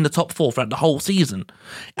days in the top 4 throughout the whole season.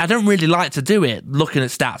 I don't really like to do it, looking at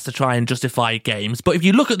stats to try and justify games. But if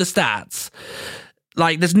you look at the stats,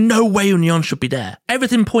 Like, there's no way Union should be there.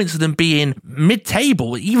 Everything points to them being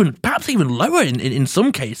mid-table, perhaps even lower in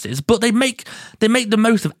some cases, but they make the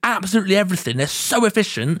most of absolutely everything. They're so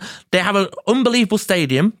efficient. They have an unbelievable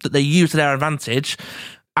stadium that they use to their advantage,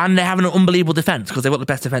 and they have an unbelievable defence because they've got the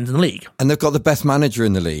best defence in the league. And they've got the best manager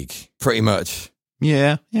in the league, pretty much.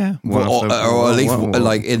 Yeah. Or at least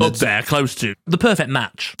like in up there, close to the perfect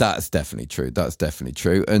match. That's definitely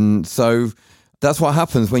true. And so that's what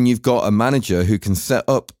happens when you've got a manager who can set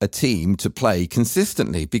up a team to play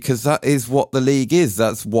consistently, because that is what the league is.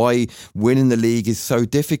 That's why winning the league is so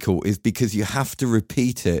difficult, is because you have to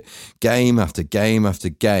repeat it game after game after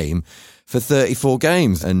game for 34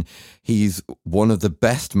 games. And he's one of the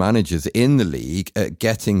best managers in the league at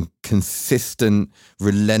getting consistent,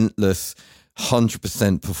 relentless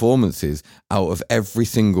 100% performances out of every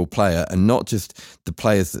single player, and not just the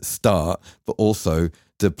players that start, but also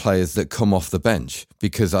the players that come off the bench,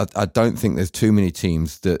 because I don't think there's too many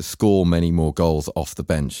teams that score many more goals off the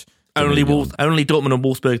bench. Only Dortmund and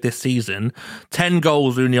Wolfsburg this season. 10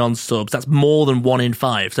 goals Union subs. That's more than 1 in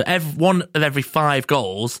 5. So one of every 5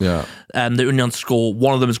 goals that Union score,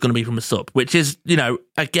 one of them is going to be from a sub, which is,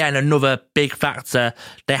 again, another big factor.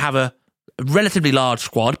 They have a relatively large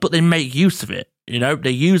squad, but they make use of it.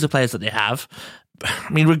 They use the players that they have.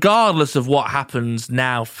 I mean, regardless of what happens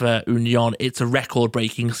now for Union, it's a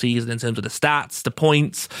record-breaking season in terms of the stats, the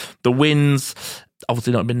points, the wins.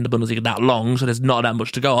 Obviously not been in the Bundesliga that long, so there's not that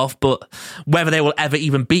much to go off, but whether they will ever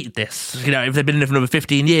even beat this, if they've been in it for another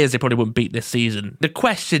 15 years, they probably wouldn't beat this season. The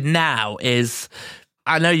question now is,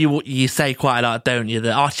 I know you say quite a lot, don't you,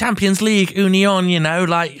 that our Champions League, Union, we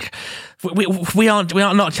aren't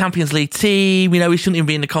not a Champions League team. We shouldn't even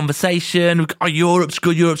be in the conversation. Oh, Europe's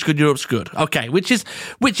good. Okay, which is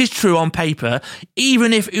true on paper.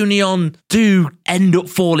 Even if Union do end up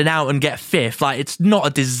falling out and get 5th, like, it's not a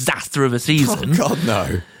disaster of a season. Oh God,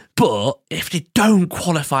 no. But if they don't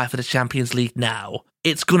qualify for the Champions League now,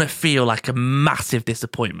 it's gonna feel like a massive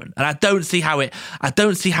disappointment, and I don't see how it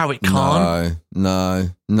can't. No.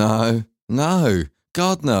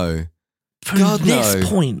 God, no. From this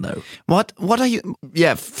point, though. What are you...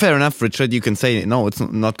 Yeah, fair enough, Richard. You can say, no, it's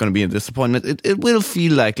not going to be a disappointment. It will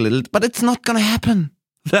feel like a little... But it's not going to happen.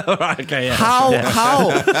 Okay, yeah. How?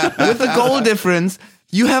 With the goal difference,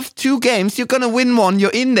 you have 2 games, you're going to win 1, you're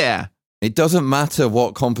in there. It doesn't matter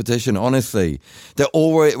what competition, honestly.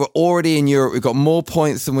 We're already in Europe. We've got more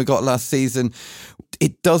points than we got last season.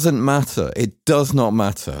 It doesn't matter. It does not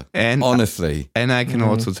matter, honestly. And I can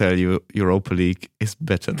also tell you, Europa League is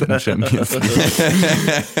better than Champions League.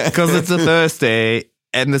 Because it's a Thursday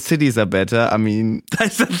and the cities are better. I mean...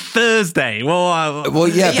 It's a Thursday. Well,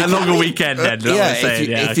 yeah. A longer weekend then.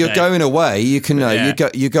 If you're going away, you can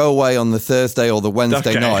you go away on the Thursday or the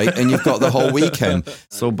Wednesday night, and you've got the whole weekend.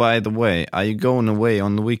 So, by the way, are you going away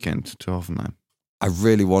on the weekend to Hoffenheim? I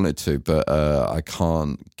really wanted to, but I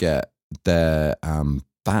can't get there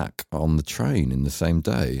back on the train in the same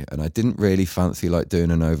day, and I didn't really fancy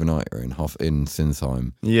doing an overnighter in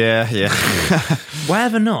Sinsheim. Yeah. Why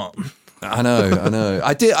ever not? I know.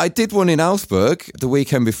 I did one in Augsburg the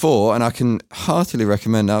weekend before, and I can heartily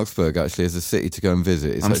recommend Augsburg actually as a city to go and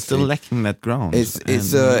visit. I'm still lacking that ground.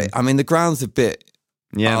 I mean, the ground's a bit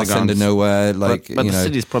arse end of nowhere. But the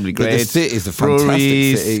city's probably great. The city's a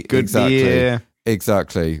fantastic city. Good beer.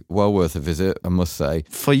 Exactly. Well worth a visit, I must say.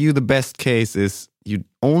 For you, the best case is you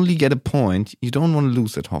only get a point. You don't want to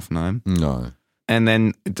lose at Hoffenheim. No. And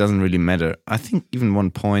then it doesn't really matter. I think even 1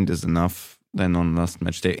 point is enough then on last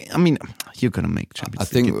match day. I mean, you're going to make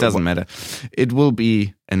Champions League. It doesn't matter. It will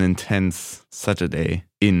be an intense Saturday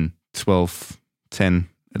in 12, 10,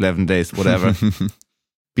 11 days, whatever.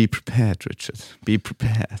 Be prepared, Richard. Be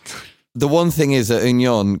prepared. The one thing is at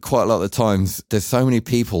Union, quite a lot of the times, there's so many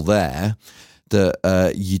people there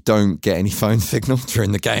that you don't get any phone signal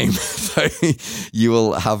during the game. So you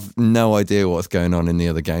will have no idea what's going on in the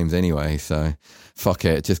other games anyway. So fuck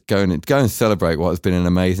it. Just go and celebrate what has been an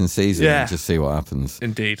amazing season and just see what happens.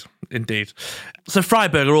 Indeed. So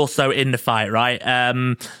Freiburg are also in the fight, right?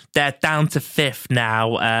 They're down to 5th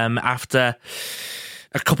now after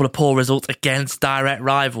a couple of poor results against direct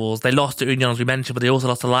rivals. They lost to Union, as we mentioned, but they also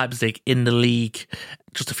lost to Leipzig in the league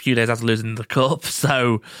just a few days after losing the cup.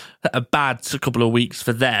 So a bad couple of weeks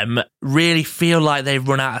for them. Really feel like they've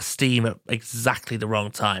run out of steam at exactly the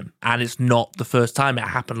wrong time. And it's not the first time. It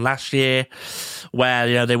happened last year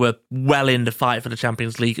where they were well in the fight for the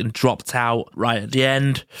Champions League and dropped out right at the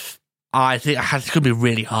end. I think it's going to be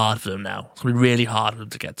really hard for them now. It's going to be really hard for them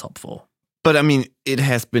to get top 4. But I mean, it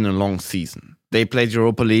has been a long season. They played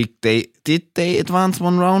Europa League. Did they advance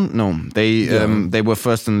one round? No, they were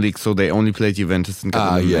first in the league, so they only played Juventus and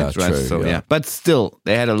got eliminated, right? True, So yeah, but still,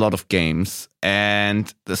 they had a lot of games,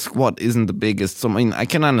 and the squad isn't the biggest. So I mean, I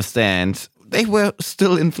can understand. They were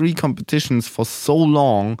still in 3 competitions for so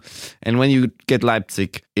long, and when you get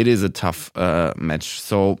Leipzig, it is a tough match.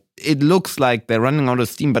 So it looks like they're running out of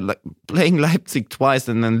steam, but like playing Leipzig twice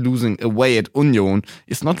and then losing away at Union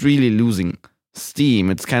is not really losing steam.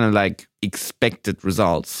 It's kind of like expected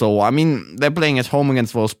results. So I mean, they're playing at home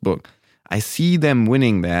against Wolfsburg. I see them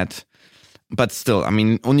winning that. But still, I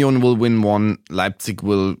mean, Union will win one. Leipzig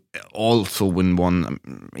will also win one.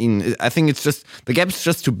 I mean, I think it's just the gap's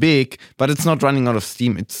just too big, but it's not running out of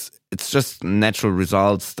steam. It's just natural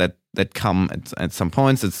results that come at some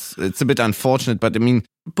points. It's a bit unfortunate, but I mean,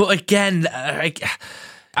 but again, I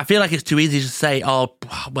feel like it's too easy to say, oh,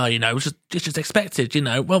 well, you know, it's just expected. You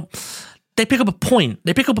know, well, they pick up a point.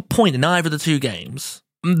 They pick up a point in either of the 2 games.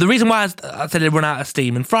 The reason why I said they run out of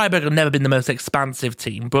steam, and Freiburg have never been the most expansive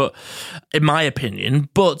team, but in my opinion,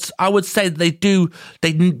 but I would say they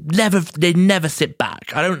never sit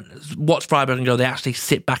back. I don't watch Freiburg and go, they actually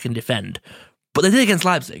sit back and defend. But they did against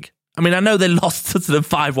Leipzig. I mean, I know they lost to them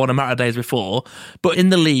 5-1 a matter of days before, but in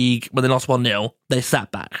the league, when they lost 1-0, they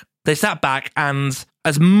sat back. They sat back, and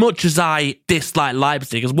as much as I dislike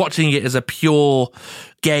Leipzig, as watching it as a pure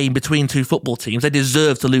game between 2 football teams, they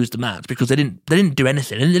deserve to lose the match because they didn't do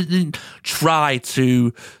anything. They didn't try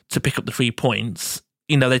to pick up the 3 points.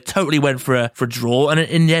 You know, they totally went for a draw, and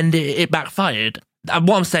in the end, it backfired. And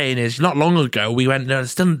what I'm saying is, not long ago, we went, they're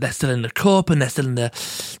still in the Cup, and they're still in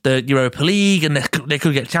the Europa League, and they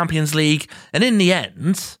could get Champions League. And in the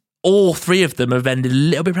end, all 3 of them have ended a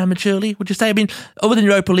little bit prematurely, would you say? I mean, other than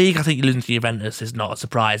Europa League, I think losing to Juventus is not a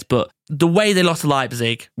surprise, but the way they lost to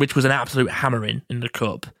Leipzig, which was an absolute hammering in the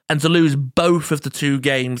Cup, and to lose both of the 2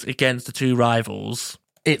 games against the 2 rivals,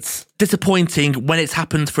 it's disappointing when it's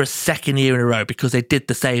happened for a second year in a row, because they did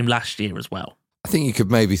the same last year as well. I think you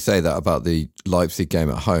could maybe say that about the Leipzig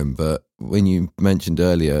game at home, but when you mentioned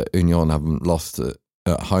earlier, Union haven't lost at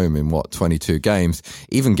home in 22 games,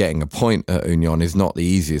 even getting a point at Union is not the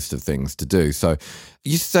easiest of things to do. So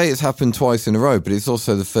you say it's happened twice in a row, but it's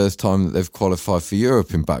also the first time that they've qualified for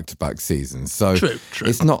Europe in back-to-back seasons. So true.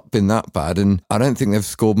 It's not been that bad, and I don't think they've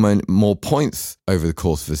scored more points over the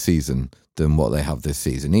course of the season than what they have this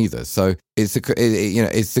season either. So it's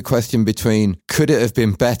the question between, could it have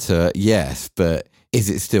been better? Yes, but is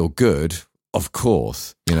it still good? Of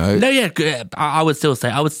course, you know. No, yeah, I would still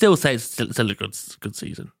say it's still a good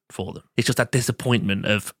season for them. It's just that disappointment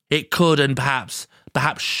of it could and perhaps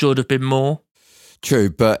should have been more. True,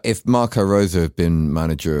 but if Marco Rose had been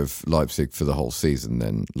manager of Leipzig for the whole season,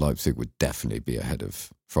 then Leipzig would definitely be ahead of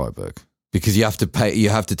Freiburg, because you have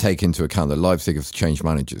to take into account that Leipzig have changed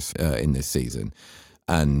managers in this season.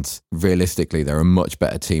 And realistically, they're a much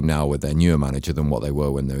better team now with their newer manager than what they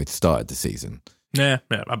were when they started the season. Yeah,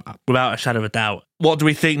 without a shadow of a doubt. What do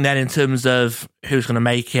we think then in terms of who's going to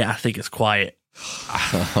make it? I think it's quiet.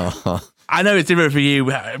 I know it's different for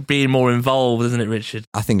you being more involved, isn't it, Richard?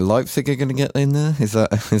 I think Leipzig are going to get in there. Is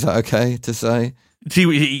that okay to say?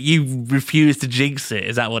 You refuse to jinx it.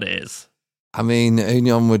 Is that what it is? I mean,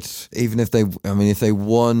 Union would, if they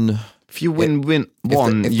won. If you win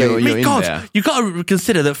one, you're in there. You've got to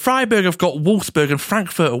consider that Freiburg have got Wolfsburg and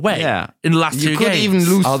Frankfurt away in the last 2 games. You could even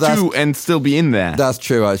lose 2 and still be in there. That's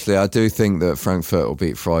true, actually. I do think that Frankfurt will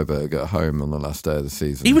beat Freiburg at home on the last day of the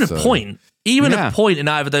season. Even a point in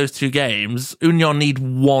either of those 2 games, Union need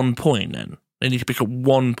 1 point then. They need to pick up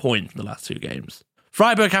 1 point from the last 2 games.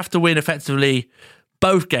 Freiburg have to win effectively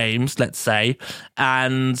both games, let's say,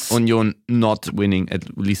 and Union not winning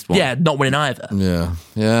at least one. Yeah, not winning either.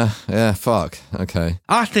 Yeah, fuck. Okay.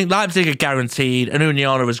 I think Leipzig are guaranteed and Union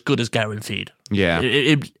are as good as guaranteed. Yeah.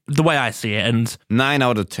 The way I see it. And 9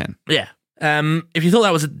 out of 10. Yeah. If you thought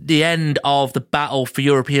that was the end of the battle for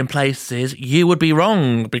European places, you would be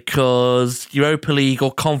wrong, because Europa League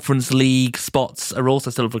or Conference League spots are also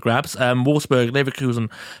still up for grabs. Wolfsburg, Leverkusen,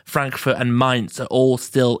 Frankfurt and Mainz are all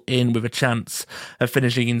still in with a chance of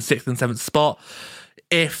finishing in 6th and 7th spot.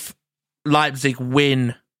 If Leipzig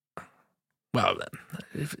win... Well,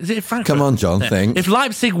 is it Frankfurt? Come on, John, think. If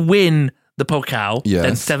Leipzig win the Pokal,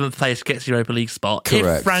 yes, then 7th place gets the Europa League spot.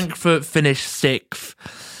 Correct. If Frankfurt finish 6th...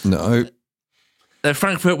 No.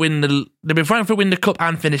 Frankfurt win the cup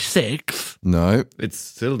and finish 6th. No, it's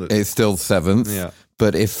still 7th. Yeah,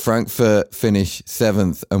 but if Frankfurt finish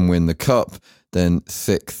 7th and win the cup, then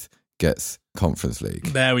 6th gets Conference League.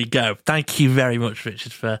 There we go. Thank you very much,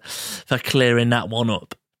 Richard, for clearing that one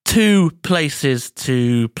up. 2 places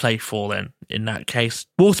to play for then in that case.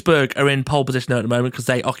 Wolfsburg are in pole position at the moment because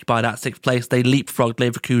they occupy that 6th place. They leapfrogged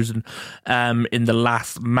Leverkusen in the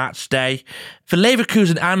last match day. For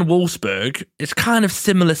Leverkusen and Wolfsburg, it's kind of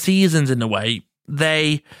similar seasons in a way.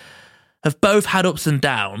 They have both had ups and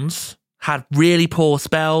downs, had really poor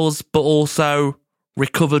spells, but also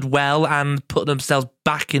recovered well and put themselves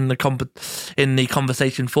back in the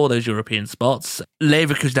conversation for those European spots.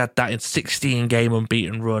 Leverkusen had that in 16-game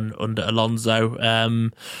unbeaten run under Alonso,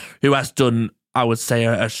 who has done, I would say,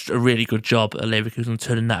 a really good job at Leverkusen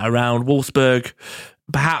turning that around. Wolfsburg,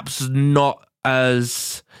 perhaps not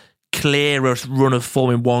as clear a run of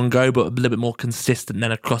form in one go, but a little bit more consistent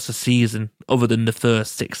then across the season, other than the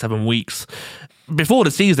first 6-7 weeks. Before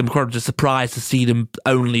the season, we're just surprised to see them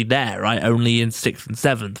only there, right? Only in 6th and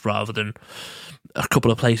 7th rather than a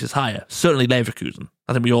couple of places higher. Certainly Leverkusen.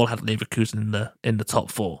 I think we all had Leverkusen in the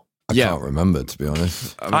top 4. I can't remember, to be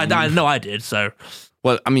honest. I know I did, so...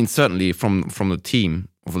 Well, I mean, certainly from the team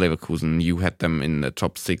of Leverkusen, you had them in the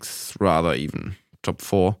top 6, rather even top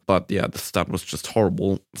 4. But yeah, the start was just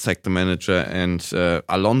horrible. Sacked the manager, and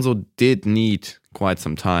Alonso did need quite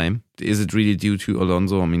some time. Is it really due to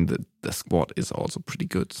Alonso? I mean, the squad is also pretty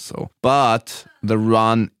good. But the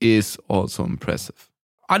run is also impressive.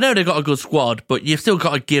 I know they got a good squad, but you've still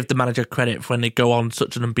got to give the manager credit for when they go on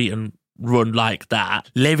such an unbeaten run like that.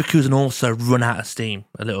 Leverkusen also run out of steam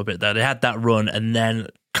a little bit there. They had that run and then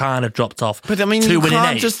kind of dropped off. But I mean, you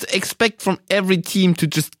can't just expect from every team to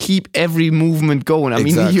just keep every movement going. I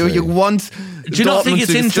mean, you want Do you not think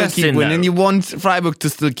it's interesting, win, and you want Freiburg to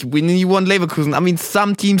still keep winning, and you want Leverkusen. I mean,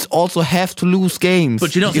 some teams also have to lose games.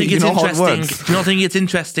 But do you not think it's interesting? Do you not think it's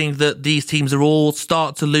interesting that these teams are all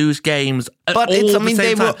start to lose games? But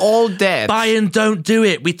they were all dead. Bayern don't do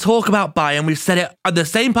it. We talk about Bayern. We've said it at the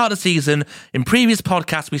same part of the season. In previous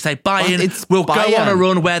podcasts, we say Bayern will go on a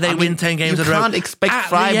run where they win 10 games in a row. You can't expect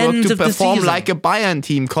Freiburg to perform like a Bayern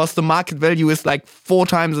team because the market value is like 4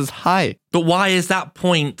 times as high. But why is that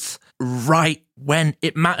point right when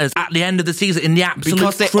it matters at the end of the season in the absolute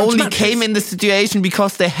because they only came in the situation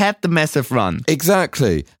because they had the massive run.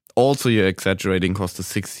 Exactly. Also, you're exaggerating because the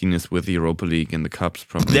 16 is with the Europa League and the Cups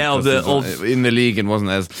probably. Yeah, in the league it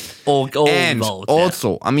wasn't as... and involved,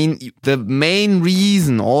 also, I mean, the main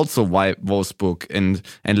reason also why Wolfsburg and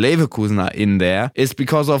Leverkusen are in there is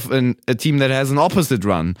because of a team that has an opposite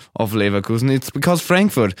run of Leverkusen. It's because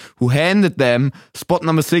Frankfurt, who handed them spot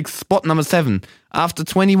number 6, spot number 7, after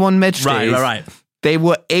 21 match days. Right. They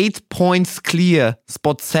were 8 points clear,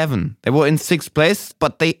 spot 7. They were in 6th place,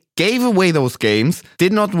 but they gave away those games,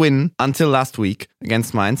 did not win until last week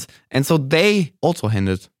against Mainz. And so they also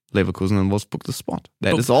handed Leverkusen and Wolfsburg the spot.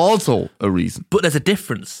 That is also a reason. But there's a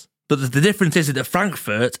difference. But the difference is that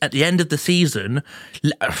Frankfurt, at the end of the season,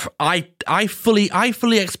 I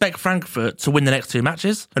fully expect Frankfurt to win the next 2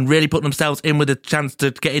 matches and really put themselves in with a chance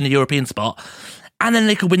to get in the European spot. And then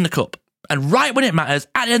they could win the cup. And right when it matters,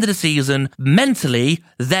 at the end of the season, mentally,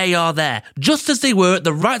 they are there. Just as they were at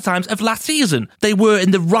the right times of last season. They were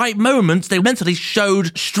in the right moments. They mentally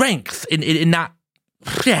showed strength in that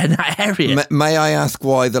area. May I ask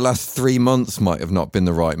why the last 3 months might have not been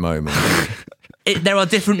the right moment? There are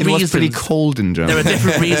different reasons. It was pretty cold in Germany. There are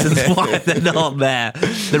different reasons why they're not there.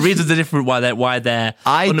 The reasons are different why they're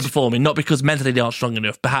underperforming. Not because mentally they aren't strong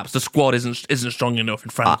enough. Perhaps the squad isn't strong enough in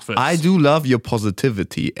Frankfurt. I do love your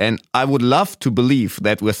positivity, and I would love to believe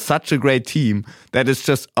that we're such a great team that it's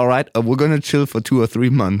just all right. We're gonna chill for 2 or 3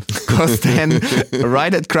 months because then,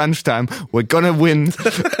 right at crunch time, we're gonna win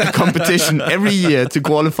a competition every year to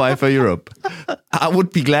qualify for Europe. I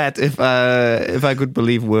would be glad if I could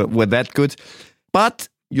believe we're that good. But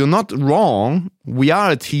you're not wrong. We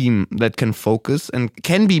are a team that can focus and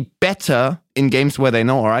can be better in games where they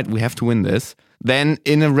know, all right, we have to win this, than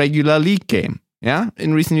in a regular league game. Yeah.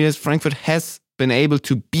 In recent years, Frankfurt has been able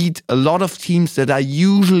to beat a lot of teams that are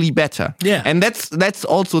usually better. Yeah. And that's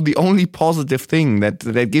also the only positive thing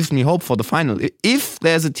that gives me hope for the final. If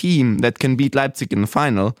there's a team that can beat Leipzig in the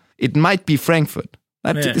final, it might be Frankfurt.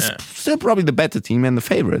 Leipzig is still probably the better team and the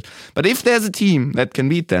favorite. But if there's a team that can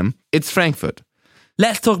beat them, it's Frankfurt.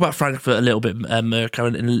 Let's talk about Frankfurt a little bit,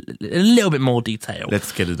 Karen, in a little bit more detail.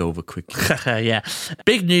 Let's get it over quickly. Yeah.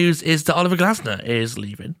 Big news is that Oliver Glasner is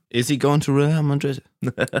leaving. Is he going to Real Madrid?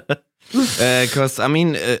 Because,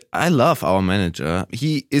 I love our manager.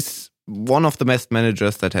 He is one of the best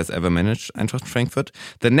managers that has ever managed Eintracht Frankfurt.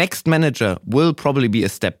 The next manager will probably be a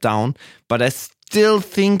step down, but I still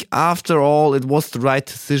think after all it was the right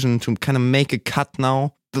decision to kind of make a cut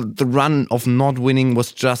now. The run of not winning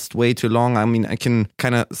was just way too long. I mean, I can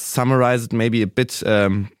kind of summarize it maybe a bit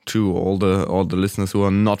to all the listeners who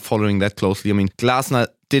are not following that closely. I mean, Glasner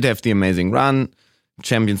did have the amazing run,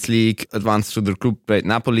 Champions League, advanced to the group by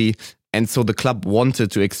Napoli. And so the club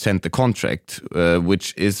wanted to extend the contract,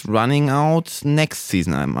 which is running out next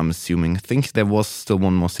season, I'm assuming. I think there was still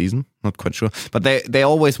one more season, not quite sure. But they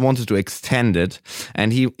always wanted to extend it.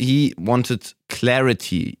 And he wanted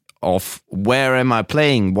clarity of where am I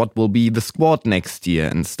playing, what will be the squad next year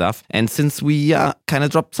and stuff. And since we kind of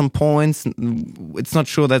dropped some points, it's not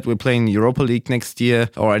sure that we're playing Europa League next year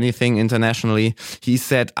or anything internationally. He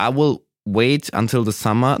said, I will wait until the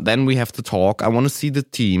summer, then we have to talk. I want to see the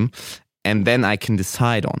team, and then I can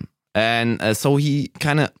decide on. And so he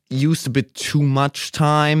kind of used a bit too much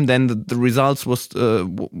time. Then the results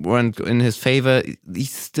weren't in his favor. He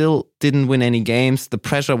still didn't win any games. The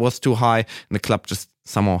pressure was too high, and the club just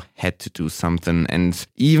somehow had to do something. And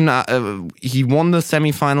even he won the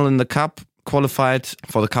semi-final in the cup, qualified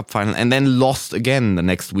for the cup final, and then lost again the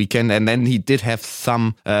next weekend. And then he did have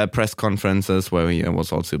some press conferences where he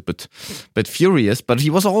was also a bit furious, but he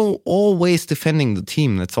was always defending the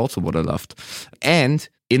team. That's also what I loved. And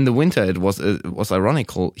in the winter, it was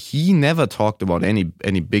ironical. He never talked about any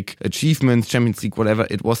big achievements, Champions League, whatever.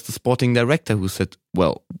 It was the sporting director who said,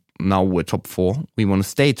 well, now we're top 4. We want to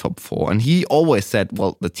stay top 4. And he always said,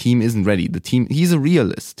 well, the team isn't ready. He's a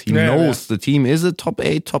realist. He knows the team is a top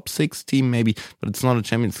 8, top 6 team maybe, but it's not a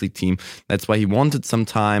Champions League team. That's why he wanted some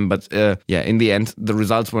time. But in the end, the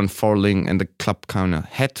results weren't falling and the club kind of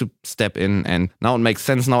had to step in. And now it makes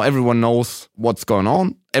sense. Now everyone knows what's going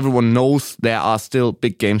on. Everyone knows there are still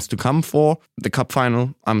big games to come for. The cup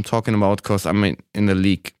final I'm talking about, because I mean, in the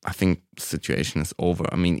league, I think the situation is over.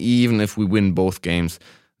 I mean, even if we win both games,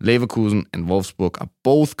 Leverkusen and Wolfsburg are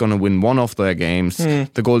both going to win one of their games.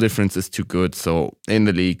 The goal difference is too good. So in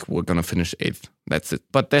the league, we're going to finish 8th. That's it.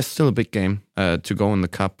 But there's still a big game to go in the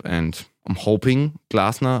cup. And I'm hoping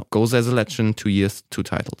Glasner goes as a legend, 2 years, 2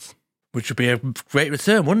 titles. Which would be a great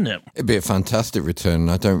return, wouldn't it? It'd be a fantastic return.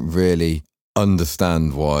 I don't really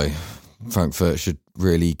understand why Frankfurt should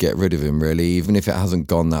really get rid of him, really, even if it hasn't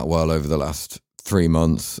gone that well over the last 3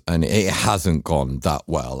 months, and it hasn't gone that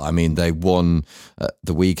well. I mean, they won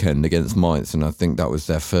the weekend against Mainz, and I think that was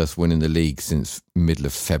their first win in the league since middle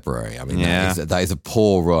of February. I mean, that is a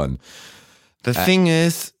poor run. The thing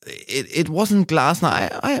is, it wasn't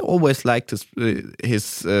Glasner. I always liked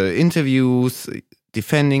his interviews,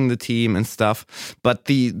 defending the team and stuff. But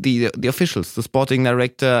the officials, the sporting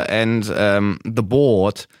director and the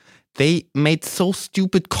board, they made so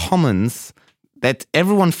stupid comments that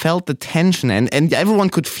everyone felt the tension and everyone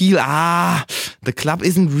could feel, the club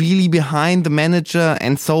isn't really behind the manager.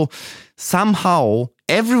 And so somehow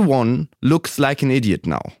everyone looks like an idiot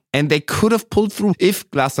now. And they could have pulled through. If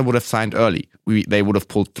Glasner would have signed early, they would have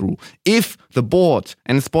pulled through. If the board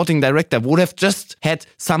and the sporting director would have just had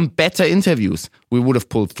some better interviews, we would have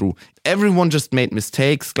pulled through. Everyone just made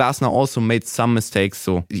mistakes. Glasner also made some mistakes.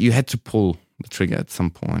 So you had to pull the trigger at some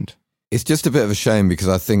point. It's just a bit of a shame, because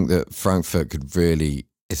I think that Frankfurt could really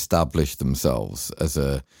establish themselves as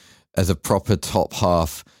a proper top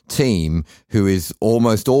half team who is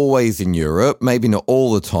almost always in Europe, maybe not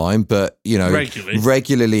all the time, but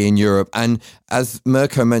regularly in Europe. And as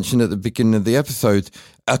Mirko mentioned at the beginning of the episode,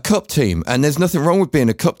 a cup team. And there's nothing wrong with being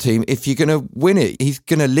a cup team if you're going to win it. He's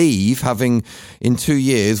going to leave having, in 2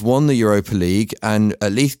 years, won the Europa League and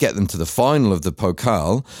at least get them to the final of the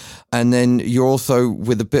Pokal. And then you're also,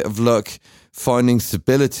 with a bit of luck, finding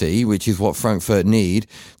stability, which is what Frankfurt need,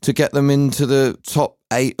 to get them into the top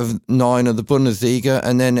 8 of 9 of the Bundesliga.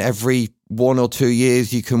 And then every 1 or 2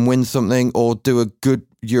 years you can win something or do a good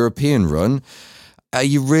European run. Are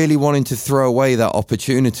you really wanting to throw away that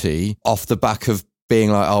opportunity off the back of being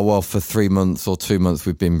like, oh, well, for 3 months or 2 months,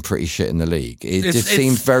 we've been pretty shit in the league? It just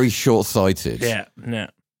seems very short-sighted. Yeah.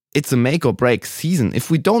 It's a make or break season. If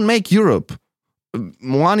we don't make Europe,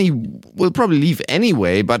 Moani will probably leave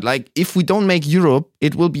anyway, but if we don't make Europe,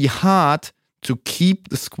 it will be hard to keep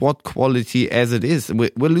the squad quality as it is.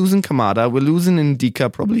 We're losing Kamada, we're losing Ndika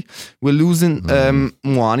probably, we're losing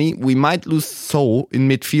Moani, we might lose So in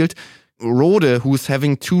midfield. Rode, who's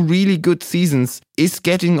having 2 really good seasons, is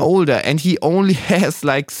getting older, and he only has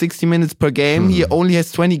 60 minutes per game. He only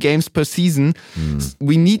has 20 games per season.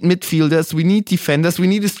 We need midfielders, we need defenders, we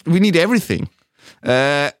need everything.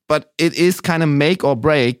 But it is kind of make or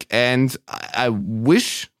break, and I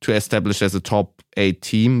wish to establish as a top 8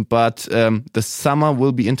 team, but the summer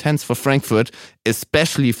will be intense for Frankfurt,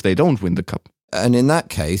 especially if they don't win the cup. And in that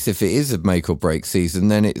case, if it is a make or break season,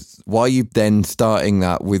 then it's why are you then starting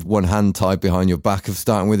that with one hand tied behind your back of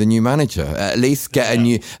starting with a new manager? At least at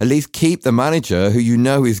least keep the manager who you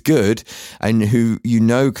know is good and who you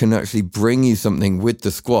know can actually bring you something with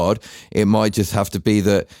the squad. It might just have to be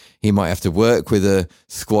that he might have to work with a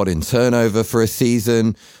squad in turnover for a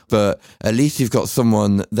season, but at least you've got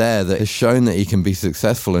someone there that has shown that he can be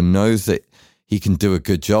successful and knows that he can do a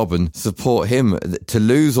good job, and support him. To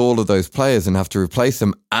lose all of those players and have to replace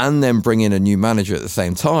them and then bring in a new manager at the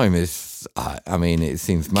same time is, I mean, it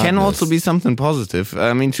seems madness. Can also be something positive.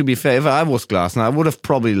 I mean, to be fair, if I was Glasner, I would have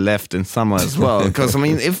probably left in summer as well. Because, I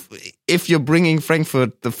mean, if you're bringing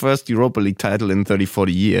Frankfurt the first Europa League title in 30,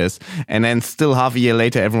 40 years, and then still half a year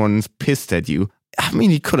later everyone's pissed at you, I mean,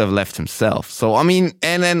 he could have left himself. So, I mean,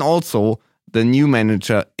 and then also the new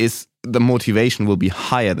manager the motivation will be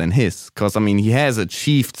higher than his, because I mean he has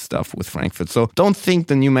achieved stuff with Frankfurt. So don't think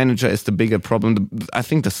the new manager is the bigger problem. I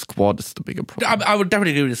think the squad is the bigger problem. I would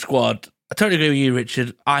definitely agree with the squad. I totally agree with you,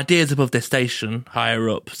 Richard. Ideas above their station, higher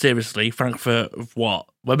up. Seriously, Frankfurt, what?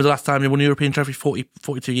 When was the last time they won a European trophy?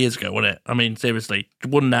 42 years ago, wasn't it? I mean, seriously, you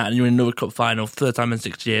won that and you're in another cup final, third time in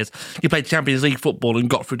 6 years. You played Champions League football and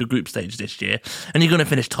got through the group stage this year, and you're going to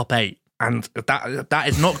finish top 8. And that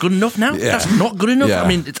is not good enough now. Yeah. That's not good enough. Yeah. I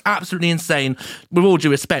mean, it's absolutely insane. With all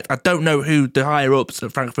due respect, I don't know who the higher ups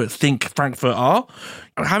at Frankfurt think Frankfurt are.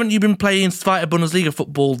 Haven't you been playing Zweite Bundesliga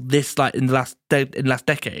football in the last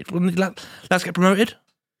decade? Let's get promoted.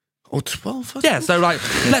 Oh, 12? Yeah, so like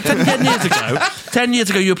 10 years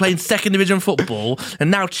ago you were playing second division football, and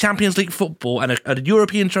now Champions League football and a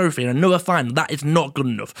European trophy and another final. That is not good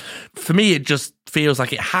enough. For me, it just feels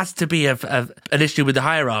like it has to be an issue with the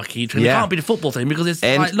hierarchy. It can't be the football team, because it's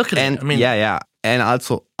look at it. I mean, yeah. And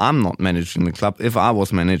also, I'm not managing the club. If I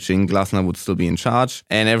was managing, Glasner would still be in charge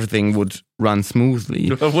and everything would run smoothly.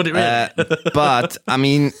 Would it really? But, I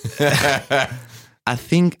mean, I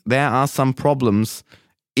think there are some problems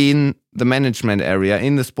in the management area,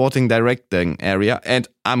 in the sporting directing area, and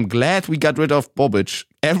I'm glad we got rid of Bobic.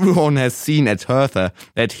 Everyone has seen at Hertha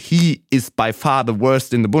that he is by far the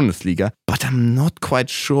worst in the Bundesliga, but I'm not quite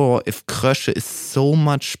sure if Krösche is so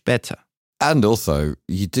much better. And also,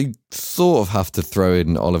 you do sort of have to throw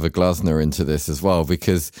in Oliver Glasner into this as well,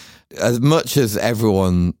 because as much as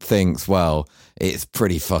everyone thinks, well, it's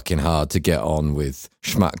pretty fucking hard to get on with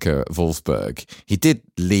Schmatke at Wolfsburg, he did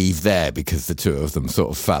leave there because the two of them sort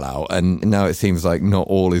of fell out. And now it seems like not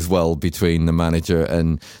all is well between the manager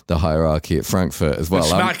and the hierarchy at Frankfurt as well.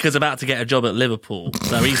 Schmatke's about to get a job at Liverpool,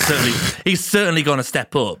 so he's certainly going to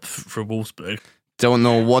step up for Wolfsburg. Don't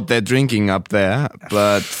know what they're drinking up there,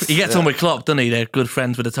 but he gets on with Klopp, doesn't he? They're good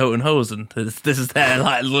friends with the Totenhausen. This is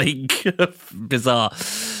their link. Bizarre.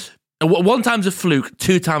 1 time's a fluke,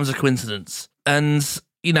 2 times a coincidence. And,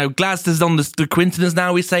 you know, Glasner's on the coincidence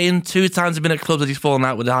now, we're saying. 2 times have been at clubs that he's fallen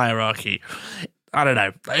out with the hierarchy. I don't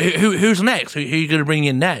know. Who's next? Who are you going to bring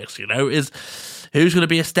in next? You know, who's going to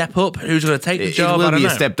be a step up? Who's going to take the job? It will be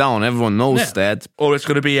a step down. Everyone knows that. Or it's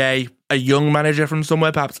going to be a young manager from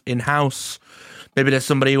somewhere, perhaps in-house. Maybe there's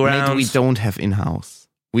somebody around. Maybe we don't have in-house.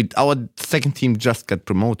 Our second team just got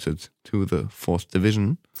promoted to the 4th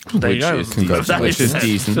division. There you go. Which is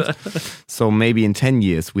decent. So maybe in 10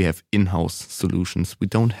 years we have in-house solutions. We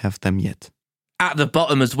don't have them yet. At the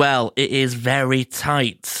bottom as well, it is very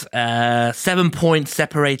tight. 7 points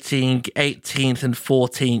separating 18th and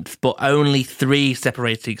 14th, but only 3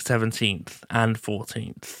 separating 17th and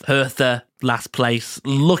 14th. Hertha, last place,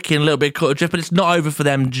 looking a little bit cut adrift, but it's not over for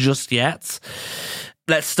them just yet.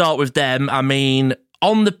 Let's start with them. I mean,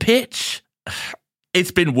 on the pitch, it's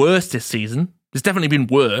been worse this season. It's definitely been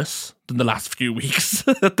worse than the last few weeks.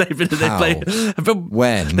 When?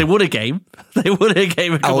 They won a game. They won a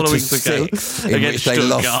game a couple of weeks ago against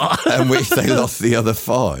Stuttgart. In which they lost the other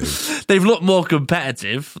 5. They've looked more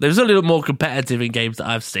competitive. They've certainly looked more competitive in games that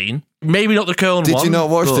I've seen. Maybe not the Köln one. Did you not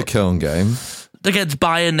watch the Köln game? Against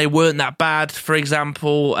Bayern, they weren't that bad, for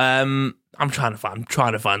example. I'm trying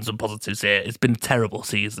to find some positives here. It's been a terrible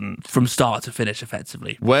season from start to finish,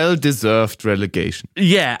 effectively. Well-deserved relegation.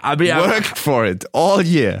 Yeah, I mean, worked for it all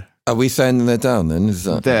year. Are we saying they're down then?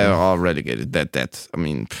 They are relegated. I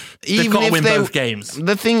mean, they've got to win both games.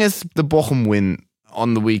 The thing is, the Bochum win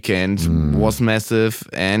on the weekend was massive,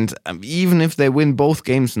 and even if they win both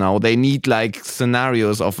games now, they need like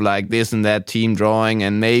scenarios of like this and that team drawing,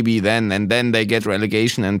 and maybe then they get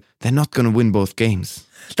relegation, and they're not going to win both games.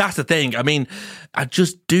 That's the thing. I mean, I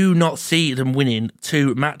just do not see them winning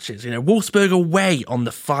 2 matches. You know, Wolfsburg away on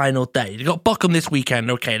the final day. They got Bochum this weekend.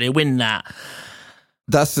 Okay, they win that.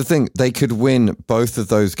 That's the thing. They could win both of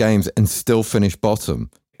those games and still finish bottom.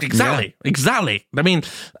 Exactly. I mean,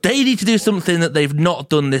 they need to do something that they've not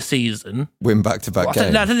done this season. Win back-to-back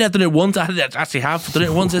games. I think they've done it once. I think they actually have done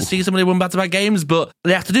it once this season when they won back-to-back games, but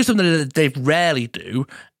they have to do something that they rarely do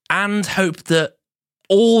and hope that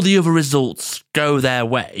all the other results go their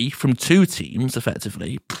way from two teams,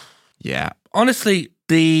 effectively. Yeah. Honestly,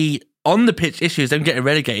 the on-the-pitch issues, them getting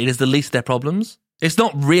relegated, is the least of their problems. It's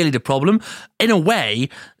not really the problem. In a way,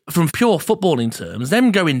 from pure footballing terms,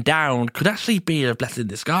 them going down could actually be a blessing in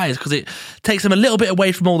disguise because it takes them a little bit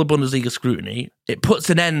away from all the Bundesliga scrutiny. It puts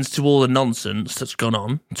an end to all the nonsense that's gone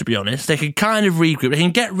on, to be honest. They can kind of regroup. They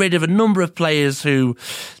can get rid of a number of players who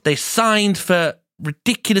they signed for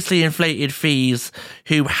ridiculously inflated fees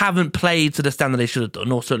who haven't played to the standard they should have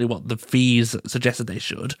done, or certainly what the fees suggested they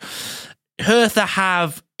should. Hertha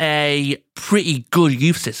have a pretty good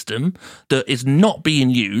youth system that is not being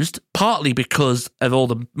used, partly because of all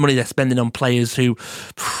the money they're spending on players who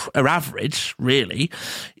are average, really.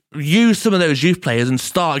 Use some of those youth players and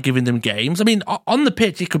start giving them games. I mean, on the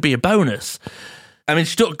pitch, it could be a bonus. I mean,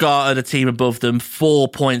 Stuttgart are the team above them, 4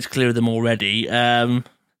 points clear of them already.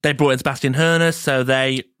 They brought in Sebastian Hoeneß, so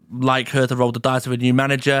they, like Hertha, rolled the dice with a new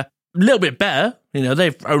manager. A little bit better. You know,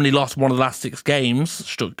 they've only lost one of the last 6 games,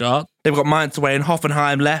 Stuttgart. They've got Mainz away and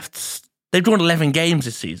Hoffenheim left. They've drawn 11 games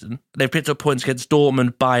this season. They've picked up points against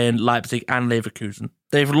Dortmund, Bayern, Leipzig and Leverkusen.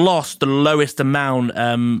 They've lost the lowest amount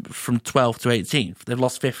from 12th to 18th. They've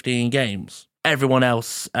lost 15 games. Everyone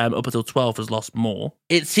else up until 12th has lost more.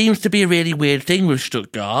 It seems to be a really weird thing with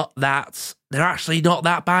Stuttgart that they're actually not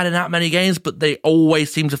that bad in that many games, but they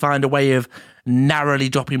always seem to find a way of narrowly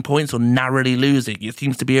dropping points or narrowly losing. It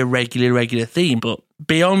seems to be a regular theme. But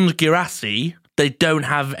beyond Guirassy, they don't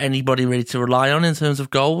have anybody really to rely on in terms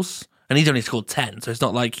of goals. And he's only scored 10, so it's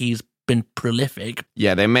not like he's been prolific.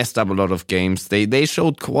 Yeah, they messed up a lot of games. They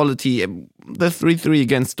showed quality. The 3-3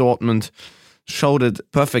 against Dortmund showed it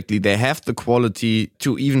perfectly. They have the quality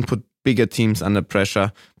to even put bigger teams under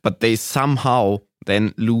pressure, but they somehow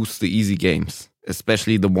then lose the easy games,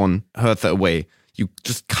 especially the one Hertha away. You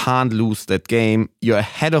just can't lose that game. You're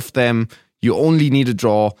ahead of them. You only need a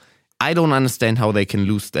draw. I don't understand how they can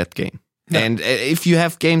lose that game. No. And if you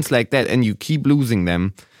have games like that and you keep losing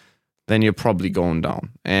them, then you're probably going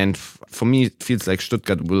down. And for me, it feels like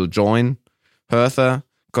Stuttgart will join Hertha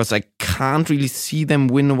because I can't really see them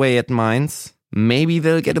win away at Mainz. Maybe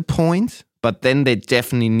they'll get a point, but then they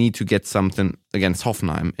definitely need to get something against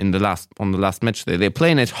Hoffenheim on the last match day. They're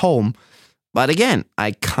playing at home, but again,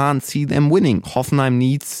 I can't see them winning. Hoffenheim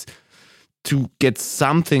needs to get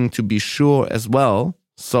something to be sure as well.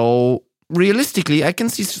 So realistically, I can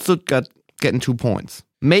see Stuttgart getting 2 points.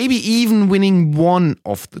 Maybe even winning one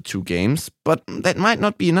of the 2 games, but that might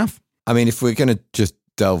not be enough. I mean, if we're going to just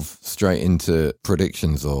delve straight into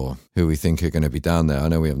predictions or who we think are going to be down there, I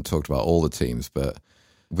know we haven't talked about all the teams, but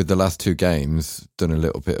with the last 2 games, done a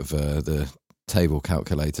little bit of the table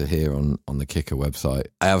calculator here on the Kicker website.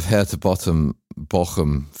 I have Hertha bottom,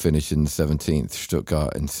 Bochum finishing 17th,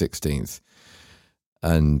 Stuttgart in 16th,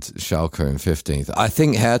 and Schalke in 15th. I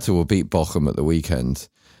think Hertha will beat Bochum at the weekend,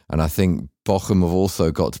 and I think Bochum have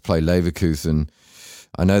also got to play Leverkusen.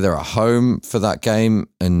 I know they're at home for that game,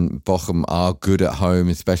 and Bochum are good at home,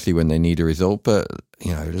 especially when they need a result. But,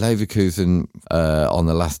 you know, Leverkusen on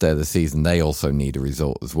the last day of the season, they also need a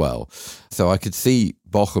result as well. So I could see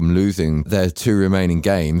Bochum losing their 2 remaining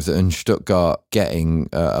games and Stuttgart getting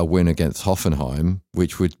a win against Hoffenheim,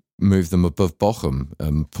 which would move them above Bochum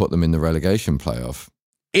and put them in the relegation playoff.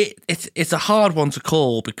 It's a hard one to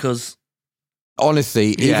call because...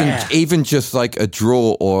 Honestly, even just like a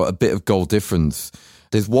draw or a bit of goal difference,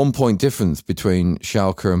 there's 1 point difference between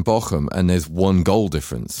Schalke and Bochum, and there's 1 goal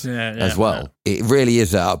difference as well. Yeah. It really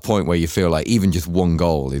is at a point where you feel like even just 1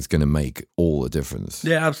 goal is going to make all the difference.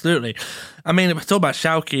 Yeah, absolutely. I mean, we're talking about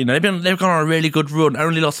Schalke, you know, they've gone on a really good run,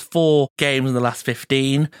 only lost 4 games in the last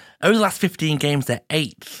 15. Over the last 15 games, they're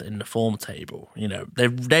 8th in the form table. You know,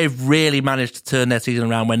 they've really managed to turn their season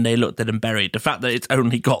around when they looked dead and buried. The fact that it's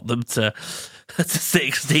only got them to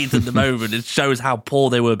 16th at the moment, it shows how poor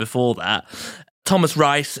they were before that. Thomas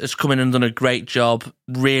Rice has come in and done a great job,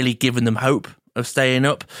 really giving them hope of staying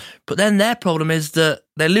up. But then their problem is that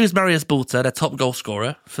they lose Marius Bulter, their top goal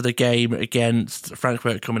scorer, for the game against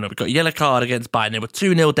Frankfurt coming up. He got a yellow card against Bayern. They were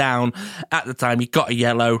 2-0 down at the time. He got a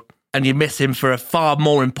yellow, and you miss him for a far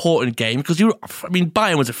more important game because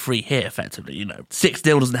Bayern was a free hit, effectively. You know,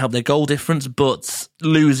 6-0 doesn't help their goal difference, but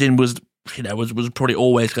losing was was probably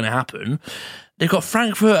always going to happen. They've got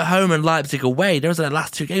Frankfurt at home and Leipzig away. Those are their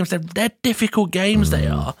last two games. They're difficult games, they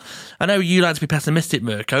are. I know you like to be pessimistic,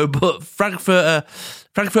 Mirko, but Frankfurt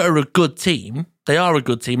are a good team. They are a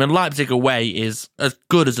good team, and Leipzig away is as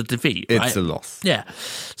good as a defeat, right? It's a loss. Yeah.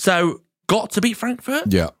 So, got to beat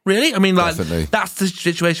Frankfurt? Yeah. Really? I mean, like, definitely. That's the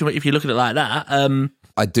situation if you look at it like that.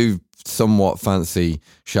 I do somewhat fancy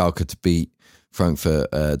Schalke to beat Frankfurt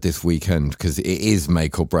this weekend because it is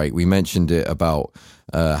make or break. We mentioned it about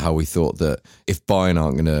how we thought that if Bayern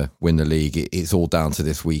aren't going to win the league, it's all down to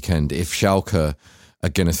this weekend. If Schalke are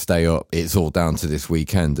going to stay up, it's all down to this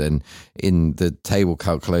weekend. And in the table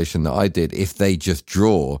calculation that I did, if they just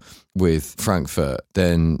draw with Frankfurt,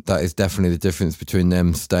 then that is definitely the difference between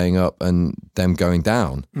them staying up and them going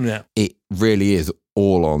down. Yeah. It really is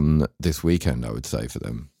all on this weekend, I would say, for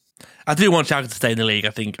them. I do want Schalke to stay in the league. I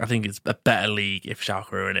think it's a better league if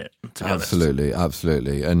Schalke are in it, to be honest.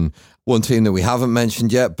 Absolutely. And one team that we haven't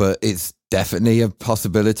mentioned yet, but it's definitely a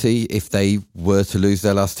possibility if they were to lose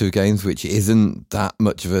their last two games, which isn't that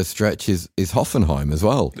much of a stretch, is Hoffenheim as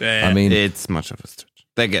well. Yeah. I mean, It's much of a stretch.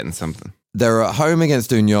 They're getting something. they're at home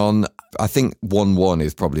against Union. I think 1-1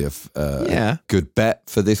 is probably a good bet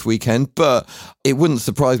for this weekend, but it wouldn't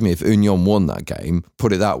surprise me if Union won that game,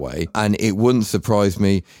 put it that way, and it wouldn't surprise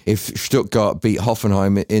me if Stuttgart beat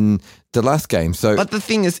Hoffenheim in the last game. So, But the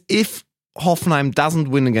thing is, if Hoffenheim doesn't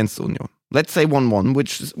win against Union, let's say 1-1,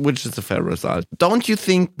 which is a fair result, don't you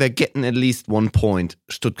think they're getting at least 1 point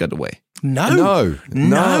Stuttgart away? No.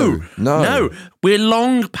 We're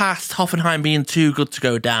long past Hoffenheim being too good to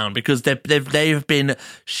go down because they've been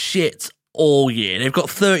shit all year. They've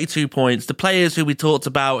got 32 points. The players who we talked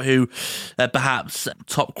about who perhaps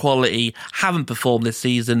top quality haven't performed this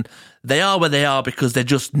season, they are where they are because they're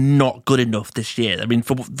just not good enough this year. I mean,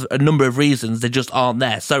 for a number of reasons, they just aren't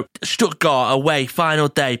there. So Stuttgart away, final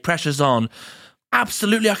day, pressure's on.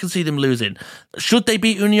 Absolutely, I can see them losing. Should they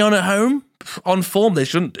beat Union at home? On form, they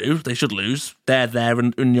shouldn't do. They should lose. They're there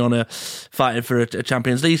and Union are fighting for a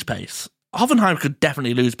Champions League space. Hoffenheim could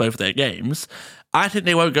definitely lose both of their games. I think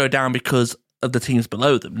they won't go down because of the teams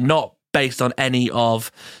below them, not based on any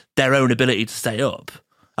of their own ability to stay up.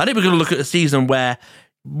 I think we're going to look at a season where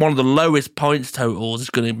one of the lowest points totals is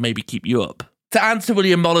going to maybe keep you up. To answer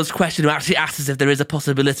William Moller's question, who actually asked us if there is a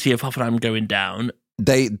possibility of Hoffenheim going down,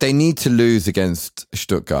 They need to lose against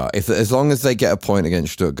Stuttgart. As long as they get a point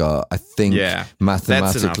against Stuttgart, I think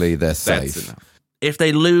mathematically they're safe. If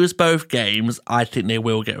they lose both games, I think they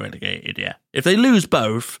will get relegated, yeah. If they lose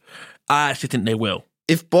both, I actually think they will.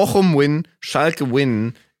 If Bochum win, Schalke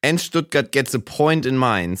win, and Stuttgart gets a point in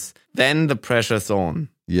Mainz, then the pressure's on.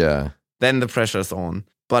 Yeah. Then the pressure's on.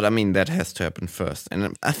 But I mean, that has to happen first.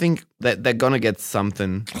 And I think that they're going to get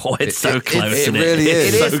something. Oh, it's so close. It really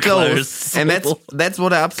is. It is so close. And that's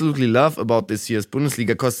what I absolutely love about this year's Bundesliga,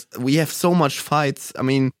 because we have so much fights. I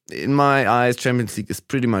mean, in my eyes, Champions League is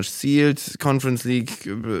pretty much sealed. Conference League,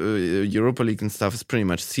 Europa League and stuff is pretty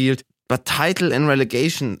much sealed. But title and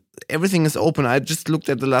relegation, everything is open. I just looked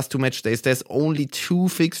at the last 2 match days. There's only 2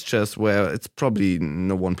 fixtures where it's probably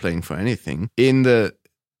no one playing for anything in the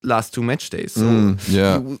last 2 match days. So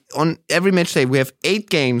on every match day, we have 8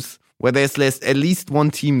 games where there's at least one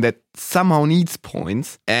team that somehow needs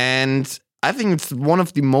points. And I think it's one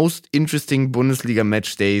of the most interesting Bundesliga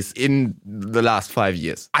match days in the last 5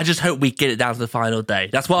 years. I just hope we get it down to the final day.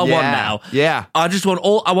 That's what I want now. Yeah. I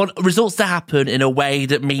want results to happen in a way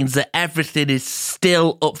that means that everything is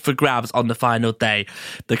still up for grabs on the final day.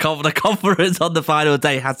 The conference on the final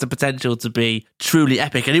day has the potential to be truly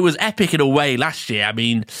epic. And it was epic in a way last year. I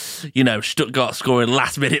mean, Stuttgart scoring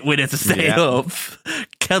last-minute winner to stay up.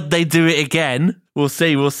 Can they do it again? We'll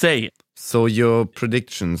see. So your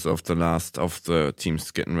predictions of the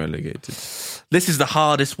teams getting relegated? This is the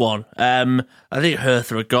hardest one. I think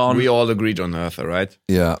Hertha are gone. We all agreed on Hertha, right?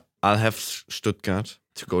 Yeah. I'll have Stuttgart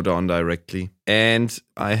to go down directly. And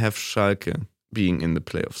I have Schalke being in the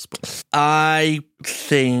playoff spot. I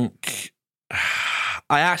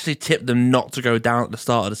actually tipped them not to go down at the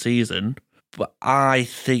start of the season, but I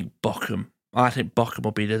think Bochum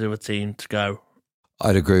will be the other team to go.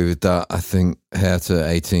 I'd agree with that. I think Hertha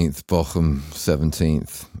 18th, Bochum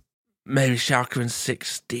 17th. Maybe Schalke in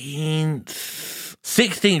 16th.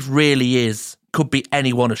 16th really could be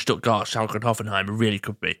any one of Stuttgart, Schalke and Hoffenheim. It really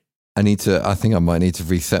could be. I think I might need to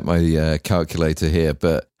reset my calculator here,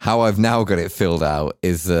 but how I've now got it filled out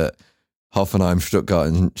is that Hoffenheim, Stuttgart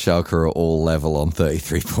and Schalke are all level on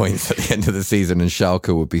 33 points at the end of the season, and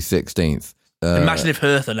Schalke would be 16th. Imagine if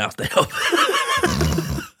Hertha now stay up.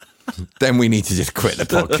 Then we need to just quit the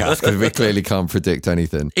podcast because we clearly can't predict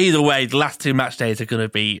anything. Either way, the last 2 match days are going to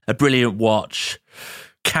be a brilliant watch.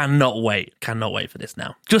 Cannot wait for this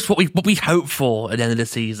now. Just what we hope for at the end of the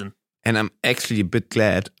season. And I'm actually a bit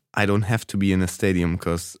glad I don't have to be in a stadium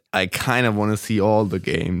because I kind of want to see all the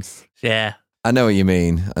games. Yeah. I know what you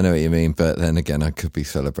mean. But then again, I could be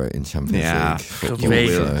celebrating Champions League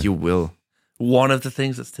football. You will. One of the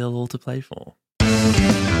things that's still all to play for.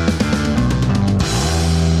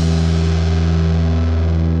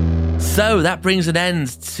 So that brings an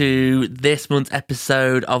end to this month's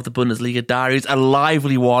episode of the Bundesliga Diaries. A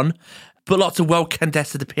lively one, but lots of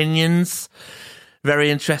well-contested opinions.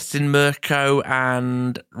 Very interesting, Mirko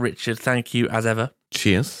and Richard. Thank you as ever.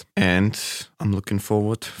 Cheers. And I'm looking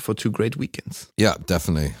forward for 2 great weekends. Yeah,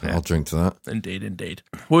 definitely. Yeah. I'll drink to that. Indeed.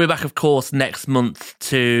 We'll be back, of course, next month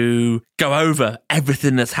to go over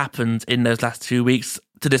everything that's happened in those last 2 weeks,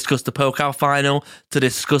 to discuss the Pokal final, to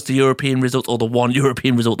discuss the European result, or the one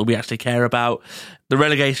European result that we actually care about, the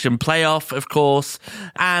relegation playoff, of course,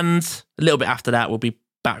 and a little bit after that, we'll be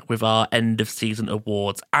back with our end-of-season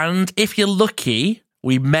awards. And if you're lucky,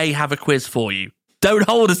 we may have a quiz for you. Don't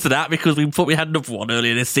hold us to that because we thought we had another one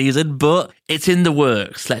earlier this season, but it's in the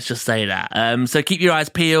works, let's just say that. So keep your eyes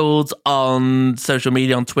peeled on social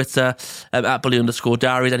media, on Twitter, at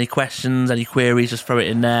 @bully_diaries. Any questions, any queries, just throw it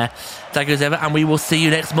in there. Thank you as ever, and we will see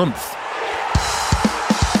you next month.